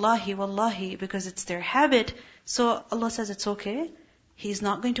says, wallahi, because it's their habit. So Allah says it's okay. He's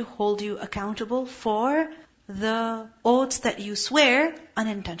not going to hold you accountable for the oaths that you swear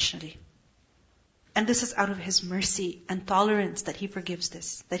unintentionally. And this is out of His mercy and tolerance that He forgives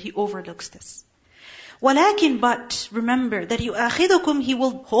this, that He overlooks this. وَلَكِنْ but remember that يُؤَخِذُكُمْ He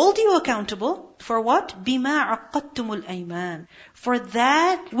will hold you accountable for what? بِمَا عَقَّدْتُمُ الْأَيْمَانِ for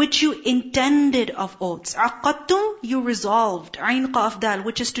that which you intended of oaths. عَقَّدْتُمْ you resolved. عَيْنْ قَافْ دَال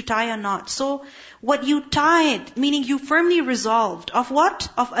which is to tie a knot. So what you tied, meaning you firmly resolved. Of what?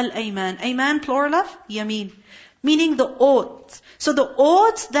 Of al-ayman. Ayman plural of yameen. Meaning the oaths. So the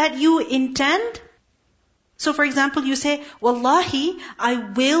oaths that you intend. So for example you say, wallahi I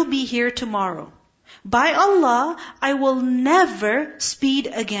will be here tomorrow. By Allah, I will never speed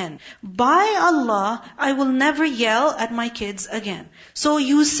again. By Allah, I will never yell at my kids again. So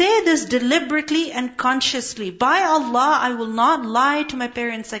you say this deliberately and consciously. By Allah, I will not lie to my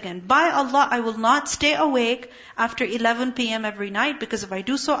parents again. By Allah, I will not stay awake after 11 p.m. every night because if I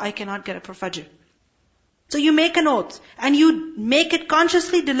do so, I cannot get up for Fajr. So you make an oath and you make it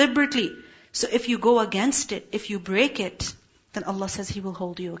consciously, deliberately. So if you go against it, if you break it, then Allah says He will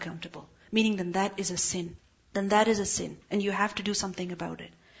hold you accountable. Meaning then that is a sin. Then that is a sin. And you have to do something about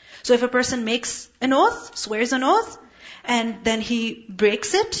it. So if a person makes an oath, swears an oath, and then he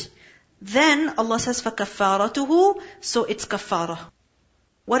breaks it, then Allah says, فَكَفَّارَتُهُ so it's kafara.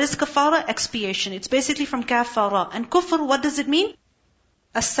 What is kafara? Expiation. It's basically from kafara. And kufr, what does it mean?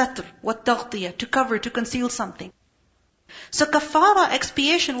 As-satr, wat-taghtiya, to cover, to conceal something. So kafara,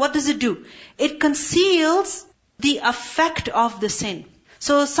 expiation, what does it do? It conceals the effect of the sin.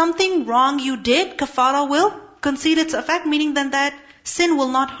 So something wrong you did, kafara will conceal its effect, meaning then that sin will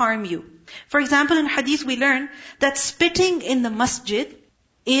not harm you. For example, in hadith we learn that spitting in the masjid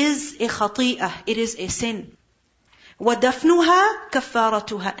is a khati'ah, it is a sin. وَدَفْنُهَا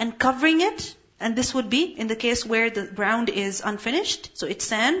كَفَّارَتُهَا and covering it, and this would be in the case where the ground is unfinished, so it's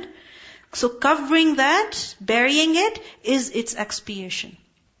sand. So covering that, burying it, is its expiation.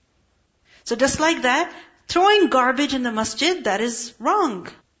 So just like that, throwing garbage in the masjid, that is wrong.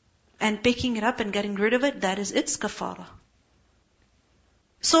 And picking it up and getting rid of it, that is its kafara.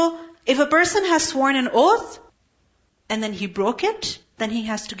 So, if a person has sworn an oath, and then he broke it, then he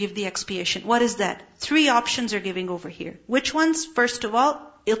has to give the expiation. What is that? 3 options are giving over here. Which ones? First of all,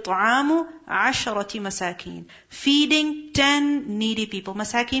 إِطْعَامُ عَشَرَةِ مَسَاكِينَ feeding 10 needy people.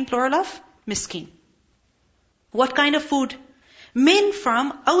 Masakin, plural of miskin. What kind of food? Min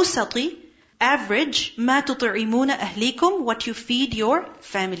from awsati, average, ma tut'imuna ahlikum, what you feed your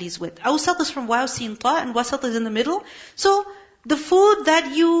families with. Awsat is from waw, sin, ta, and wasat is in the middle. So, the food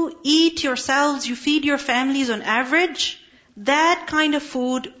that you eat yourselves, you feed your families on average, that kind of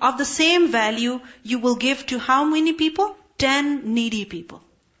food of the same value, you will give to how many people? 10 needy people.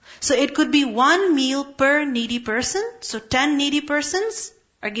 So it could be 1 meal per needy person. So 10 needy persons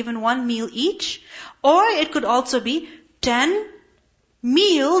are given 1 meal each. Or it could also be 10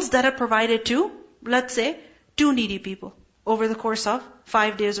 meals that are provided to, let's say, 2 needy people over the course of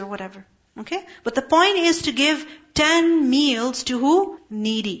 5 days or whatever. Okay? But the point is to give 10 meals to who?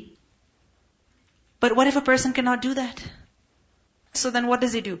 Needy. But what if a person cannot do that? So then what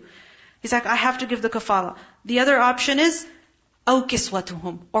does he do? He's like, I have to give the kafara. The other option is, أَوْ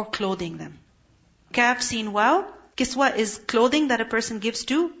كِسْوَتُهُمْ or clothing them. Kaf, sin, waw. Kiswa is clothing that a person gives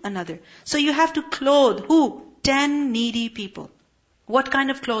to another. So you have to clothe who? 10 needy people. What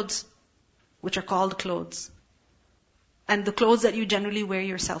kind of clothes? Which are called clothes. And the clothes that you generally wear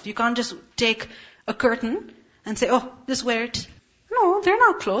yourself. You can't just take a curtain and say, oh, just wear it. No, they're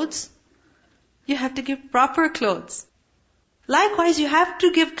not clothes. You have to give proper clothes. Likewise, you have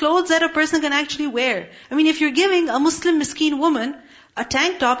to give clothes that a person can actually wear. I mean, if you're giving a Muslim miskeen woman a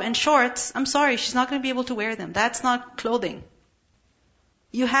tank top and shorts, I'm sorry, she's not going to be able to wear them. That's not clothing.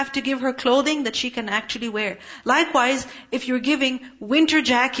 You have to give her clothing that she can actually wear. Likewise, if you're giving winter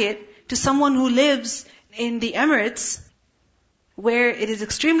jacket to someone who lives in the Emirates, where it is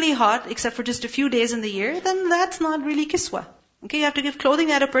extremely hot, except for just a few days in the year, then that's not really kiswa. Okay, you have to give clothing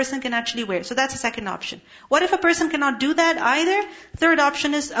that a person can actually wear. So that's the second option. What if a person cannot do that either? Third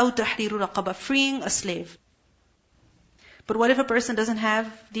option is أَوْ تَحْرِيرُ رَقَبَةٍ, freeing a slave. But what if a person doesn't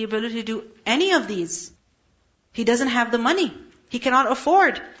have the ability to do any of these? He doesn't have the money. He cannot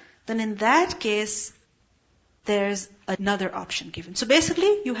afford. Then in that case, there's another option given. So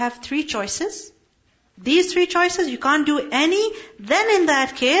basically, you have three choices. These three choices, you can't do any. Then in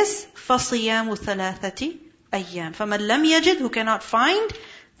that case, فَصِيَامُ ثَلَاثَةِ أَيَّامٍ. فَمَنْ لَمْ يَجِدْ, who cannot find,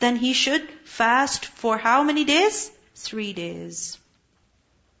 then he should fast for how many days? 3 days.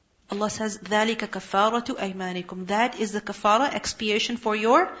 Allah says, ذَلِكَ كَفَارَةُ أَيْمَانِكُمْ. That is the kafara, expiation for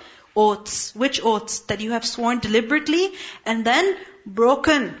your oaths. Which oaths? That you have sworn deliberately and then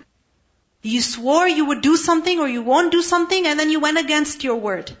broken. You swore you would do something or you won't do something, and then you went against your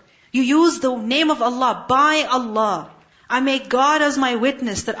word. You use the name of Allah, by Allah. I make God as my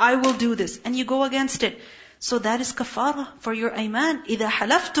witness that I will do this. And you go against it. So that is kafara for your ayman. إِذَا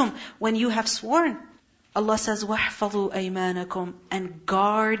حَلَفْتُمْ, when you have sworn. Allah says, وَاحْفَظُوا أَيْمَانَكُمْ, and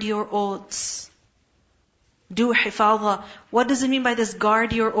guard your oaths. Do hifadha. What does it mean by this,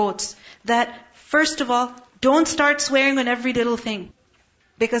 guard your oaths? That, first of all, don't start swearing on every little thing.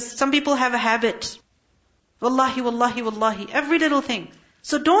 Because some people have a habit. Wallahi, wallahi, wallahi. Every little thing.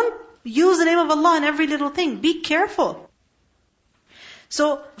 So don't use the name of Allah on every little thing. Be careful.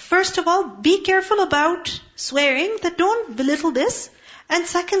 So, first of all, be careful about swearing, that don't belittle this. And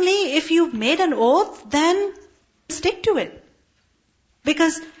secondly, if you've made an oath, then stick to it.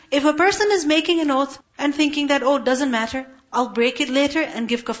 Because if a person is making an oath and thinking that, oh, it doesn't matter, I'll break it later and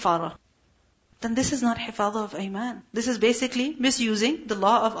give kafara, then this is not hifadha of ayman. This is basically misusing the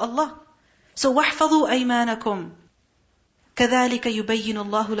law of Allah. So, وَاحْفَظُوا أَيْمَانَكُمْ كَذَلِكَ يُبَيِّنُ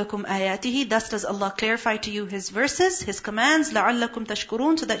اللَّهُ لَكُمْ آيَاتِهِ. Thus does Allah clarify to you His verses, His commands, لَعَلَّكُمْ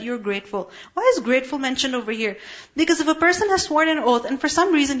تَشْكُرُونَ, so that you're grateful. Why is grateful mentioned over here? Because if a person has sworn an oath and for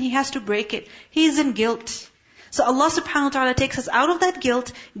some reason he has to break it, he is in guilt. So Allah subhanahu wa ta'ala takes us out of that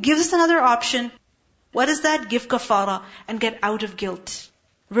guilt, gives us another option. What is that? Give kafara and get out of guilt.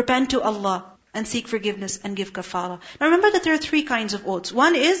 Repent to Allah and seek forgiveness and give kafara. Now remember that there are 3 kinds of oaths.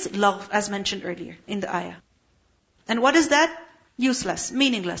 One is lagh, as mentioned earlier in the ayah. And what is that? Useless,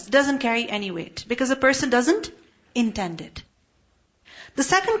 meaningless, doesn't carry any weight, because a person doesn't intend it. The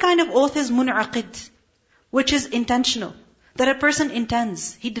second kind of oath is mun'aqid, which is intentional. That a person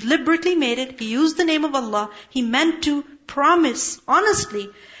intends. He deliberately made it, he used the name of Allah, he meant to promise honestly,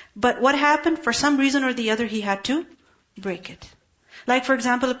 but what happened? For some reason or the other, he had to break it. Like for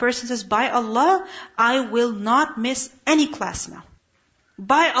example, a person says, by Allah, I will not miss any class now.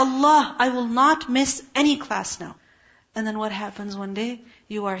 By Allah, I will not miss any class now. And then what happens one day?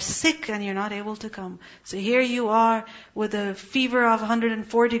 You are sick and you're not able to come. So here you are with a fever of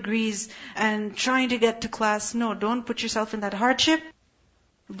 104 degrees and trying to get to class. No, don't put yourself in that hardship.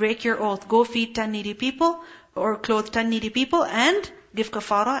 Break your oath. Go feed 10 needy people or clothe 10 needy people and give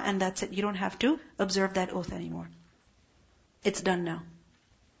kafara, and that's it. You don't have to observe that oath anymore. It's done now.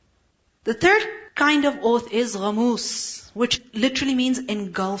 The third kind of oath is ghamus, which literally means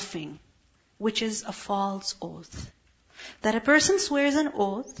engulfing, which is a false oath. That a person swears an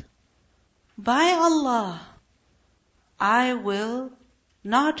oath, by Allah, I will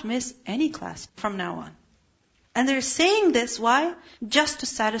not miss any class from now on. And they're saying this, why? Just to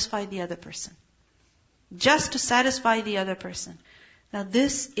satisfy the other person. Just to satisfy the other person. Now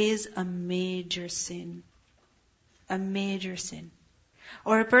this is a major sin. A major sin.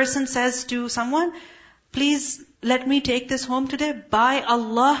 Or a person says to someone, please let me take this home today. By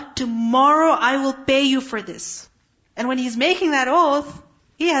Allah, tomorrow I will pay you for this. And when he's making that oath,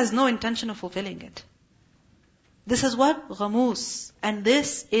 he has no intention of fulfilling it. This is what? Ghamus. And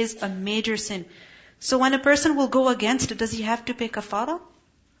this is a major sin. So when a person will go against it, does he have to pay kafara?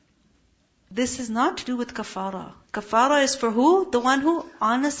 This is not to do with kafara. Kafara is for who? The one who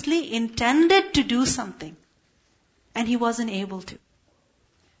honestly intended to do something, and he wasn't able to.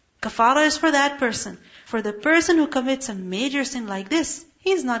 Kafara is for that person. For the person who commits a major sin like this,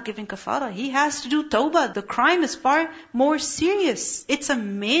 he's not giving kafara. He has to do tawbah. The crime is far more serious. It's a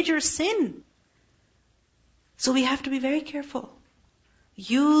major sin. So we have to be very careful.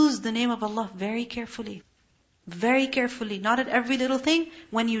 Use the name of Allah very carefully. Very carefully. Not at every little thing.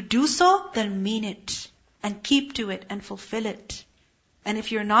 When you do so, then mean it. And keep to it and fulfill it. And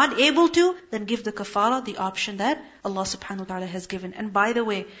if you're not able to, then give the kafara, the option that Allah subhanahu wa ta'ala has given. And by the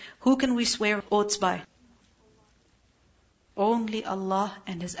way, who can we swear oaths by? Only Allah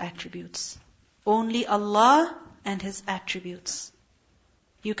and His attributes. Only Allah and His attributes.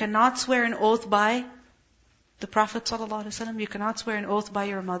 You cannot swear an oath by the Prophet ﷺ. You cannot swear an oath by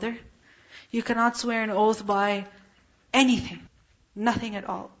your mother. You cannot swear an oath by anything. Nothing at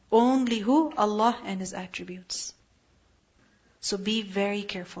all. Only who? Allah and His attributes. So be very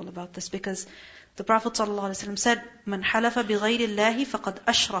careful about this, because the Prophet ﷺ said, "Man halafa bighayri Allahi faqad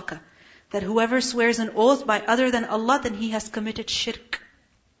ashraka." That whoever swears an oath by other than Allah, then he has committed shirk.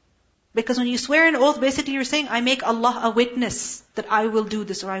 Because when you swear an oath, basically you're saying, I make Allah a witness that I will do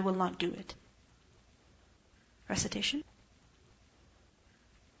this or I will not do it. Recitation.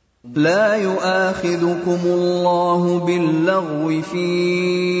 لا يؤاخذكم الله باللغو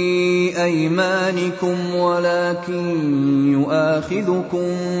في أيمانكم ولكن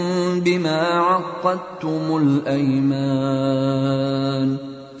يؤاخذكم بما عقدتم الأيمان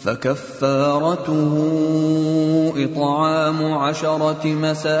فكفارته إطعام 10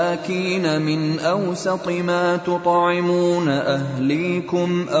 مساكين من أوسط ما تطعمون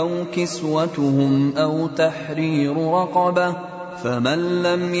أهليكم أو كسوتهم أو تحرير رقبة فمن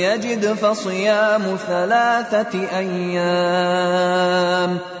لم يجد فصيام 3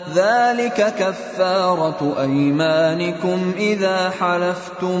 أيام ذلك كفارة أيمانكم إذا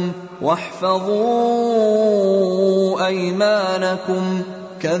حلفتم واحفظوا أيمانكم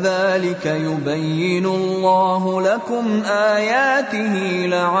كذلك يبين الله لكم آياته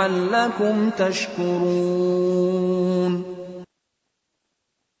لعلكم تشكرون.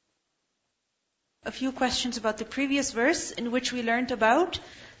 A few questions about the previous verse in which we learned about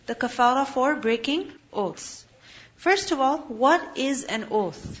the kafara for breaking oaths. First of all, what is an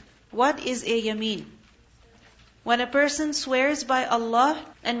oath? What is a yameen? When a person swears by Allah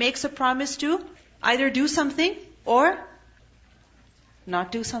and makes a promise to either do something or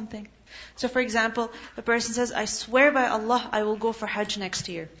not do something. So for example, a person says, I swear by Allah, I will go for Hajj next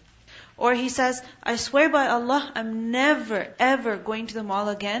year. Or he says, I swear by Allah, I'm never ever going to the mall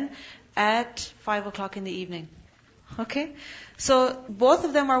again at 5 o'clock in the evening. Okay? So both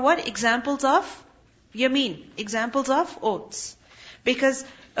of them are what? Examples of yameen. Examples of oaths. Because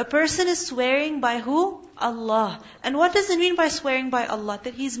a person is swearing by who? Allah. And what does it mean by swearing by Allah?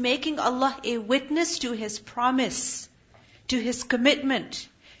 That he's making Allah a witness to His promise, to His commitment,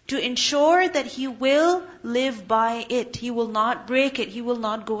 to ensure that he will live by it. He will not break it. He will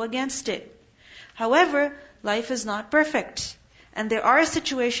not go against it. However, life is not perfect. And there are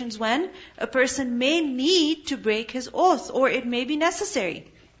situations when a person may need to break his oath, or it may be necessary.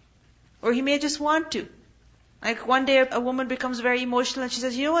 Or he may just want to. Like one day a woman becomes very emotional and she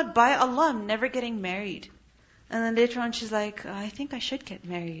says, you know what, by Allah, I'm never getting married. And then later on she's like, I think I should get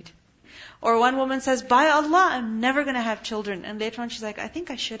married. Or one woman says, by Allah, I'm never going to have children. And later on she's like, I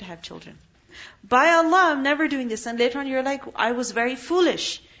think I should have children. By Allah, I'm never doing this. And later on you're like, I was very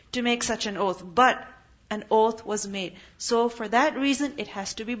foolish to make such an oath. But an oath was made. So for that reason, it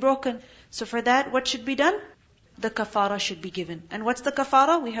has to be broken. So for that, what should be done? The kafara should be given. And what's the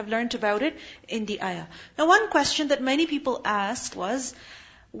kafara? We have learned about it in the ayah. Now one question that many people asked was,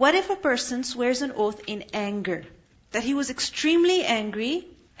 what if a person swears an oath in anger? That he was extremely angry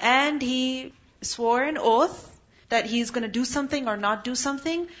and he swore an oath that he's going to do something or not do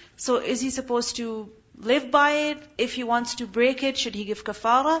something. So is he supposed to live by it? If he wants to break it, should he give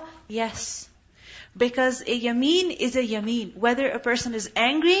kafara? Yes. Because a yameen is a yameen, whether a person is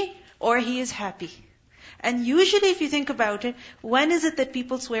angry or he is happy. And usually if you think about it, when is it that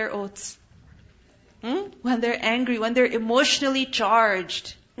people swear oaths? When they're angry, when they're emotionally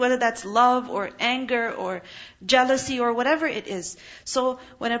charged. Whether that's love or anger or jealousy or whatever it is. So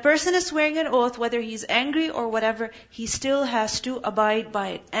when a person is swearing an oath, whether he's angry or whatever, he still has to abide by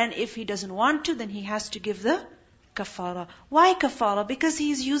it. And if he doesn't want to, then he has to give the kafara. Why kafara? Because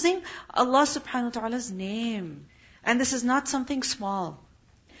he's using Allah subhanahu wa ta'ala's name. And this is not something small.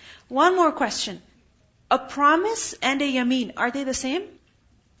 One more question. A promise and a yameen, are they the same?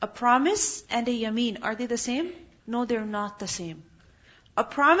 A promise and a yameen, are they the same? No, they're not the same. A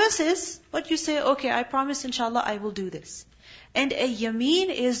promise is what you say, okay, I promise inshallah I will do this. And a yameen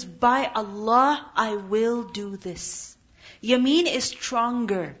is by Allah, I will do this. Yameen is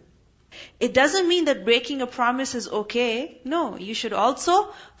stronger. It doesn't mean that breaking a promise is okay. No, you should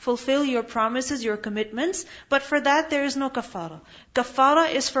also fulfill your promises, your commitments. But for that, there is no kafara.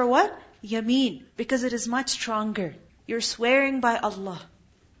 Kafara is for what? Yameen. Because it is much stronger. You're swearing by Allah.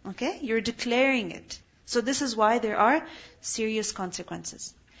 Okay? You're declaring it. So this is why there are serious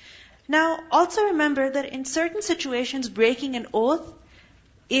consequences. Now, also remember that in certain situations, breaking an oath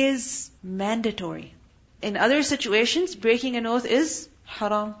is mandatory. In other situations, breaking an oath is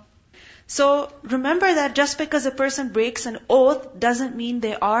haram. So remember that just because a person breaks an oath doesn't mean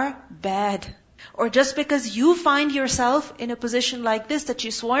they are bad. Or just because you find yourself in a position like this, that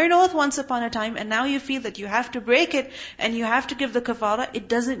you swore an oath once upon a time and now you feel that you have to break it and you have to give the kafara, it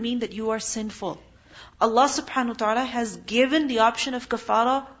doesn't mean that you are sinful. Allah subhanahu wa ta'ala has given the option of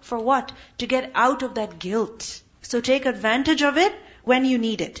kafara for what? To get out of that guilt. So take advantage of it when you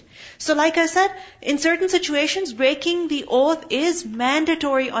need it. So like I said, in certain situations, breaking the oath is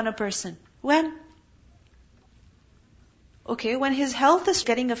mandatory on a person. When? Okay, when his health is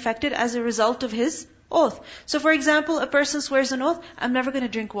getting affected as a result of his oath. So for example, a person swears an oath, I'm never going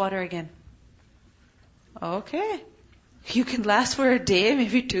to drink water again. Okay. You can last for a day,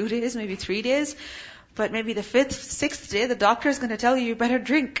 maybe 2 days, maybe 3 days. But maybe the 5th, 6th day, the doctor is going to tell you, you better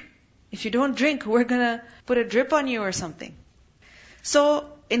drink. If you don't drink, we're going to put a drip on you or something.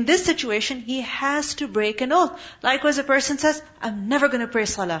 So in this situation, he has to break an oath. Likewise, a person says, I'm never going to pray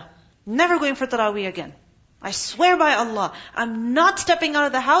salah. Never going for tarawih again. I swear by Allah, I'm not stepping out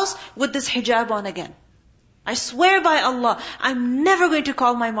of the house with this hijab on again. I swear by Allah, I'm never going to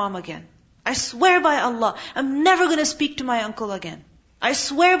call my mom again. I swear by Allah, I'm never going to speak to my uncle again. I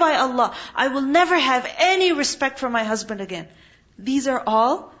swear by Allah, I will never have any respect for my husband again. These are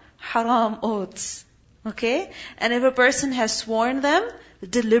all haram oaths. Okay? And if a person has sworn them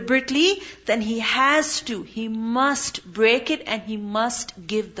deliberately, then he must break it and he must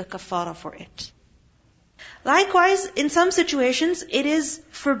give the kafara for it. Likewise, in some situations, it is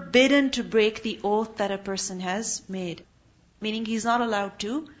forbidden to break the oath that a person has made. Meaning he's not allowed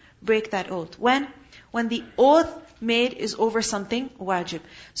to break that oath. When? When the oath made is over something wajib.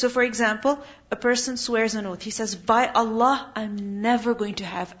 So for example, a person swears an oath. He says, by Allah, I'm never going to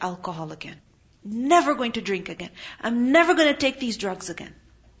have alcohol again. Never going to drink again. I'm never going to take these drugs again.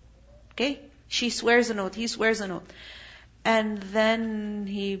 Okay? She swears an oath. He swears an oath. And then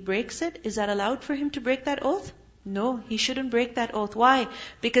he breaks it. Is that allowed for him to break that oath? No, he shouldn't break that oath. Why?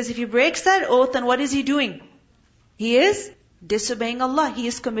 Because if he breaks that oath, then what is he doing? He is disobeying Allah. He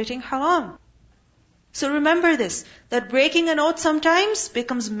is committing haram. So remember this, that breaking an oath sometimes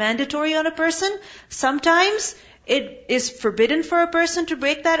becomes mandatory on a person. Sometimes it is forbidden for a person to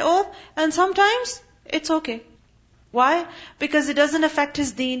break that oath. And sometimes it's okay. Why? Because it doesn't affect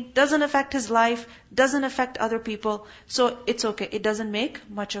his deen, doesn't affect his life, doesn't affect other people. So it's okay. It doesn't make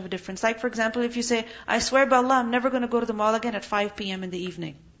much of a difference. Like for example, if you say, I swear by Allah, I'm never going to go to the mall again at 5 p.m. in the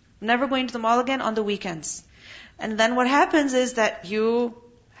evening. I'm never going to the mall again on the weekends. And then what happens is that you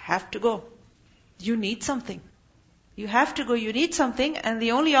have to go. You need something. You have to go, you need something, and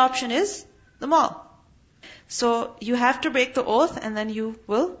the only option is the mall. So you have to break the oath and then you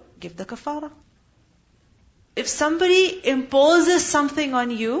will give the kafara. If somebody imposes something on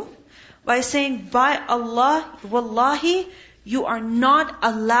you by saying, by Allah, wallahi, you are not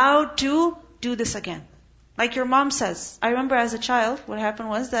allowed to do this again. Like your mom says. I remember as a child, what happened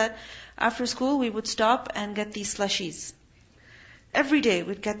was that after school we would stop and get these slushies. Every day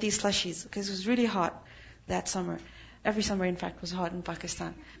we'd get these slushies because it was really hot that summer. Every summer, in fact, was hot in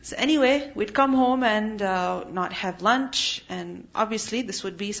Pakistan. So anyway, we'd come home and not have lunch. And obviously, this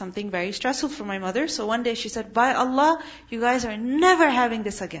would be something very stressful for my mother. So one day she said, by Allah, you guys are never having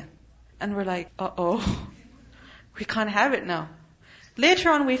this again. And we're like, uh-oh, we can't have it now.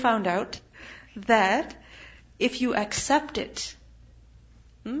 Later on, we found out that if you accept it,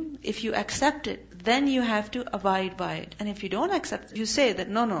 then you have to abide by it. And if you don't accept it, you say that,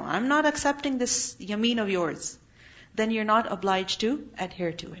 no, I'm not accepting this yameen of yours. Then you're not obliged to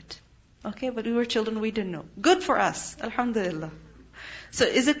adhere to it. Okay, but we were children, we didn't know. Good for us, alhamdulillah. So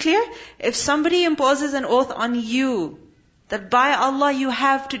is it clear? If somebody imposes an oath on you, that by Allah you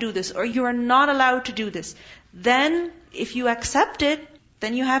have to do this, or you are not allowed to do this, then if you accept it,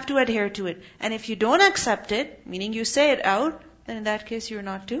 then you have to adhere to it. And if you don't accept it, meaning you say it out, then in that case you're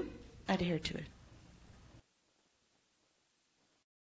not to adhere to it.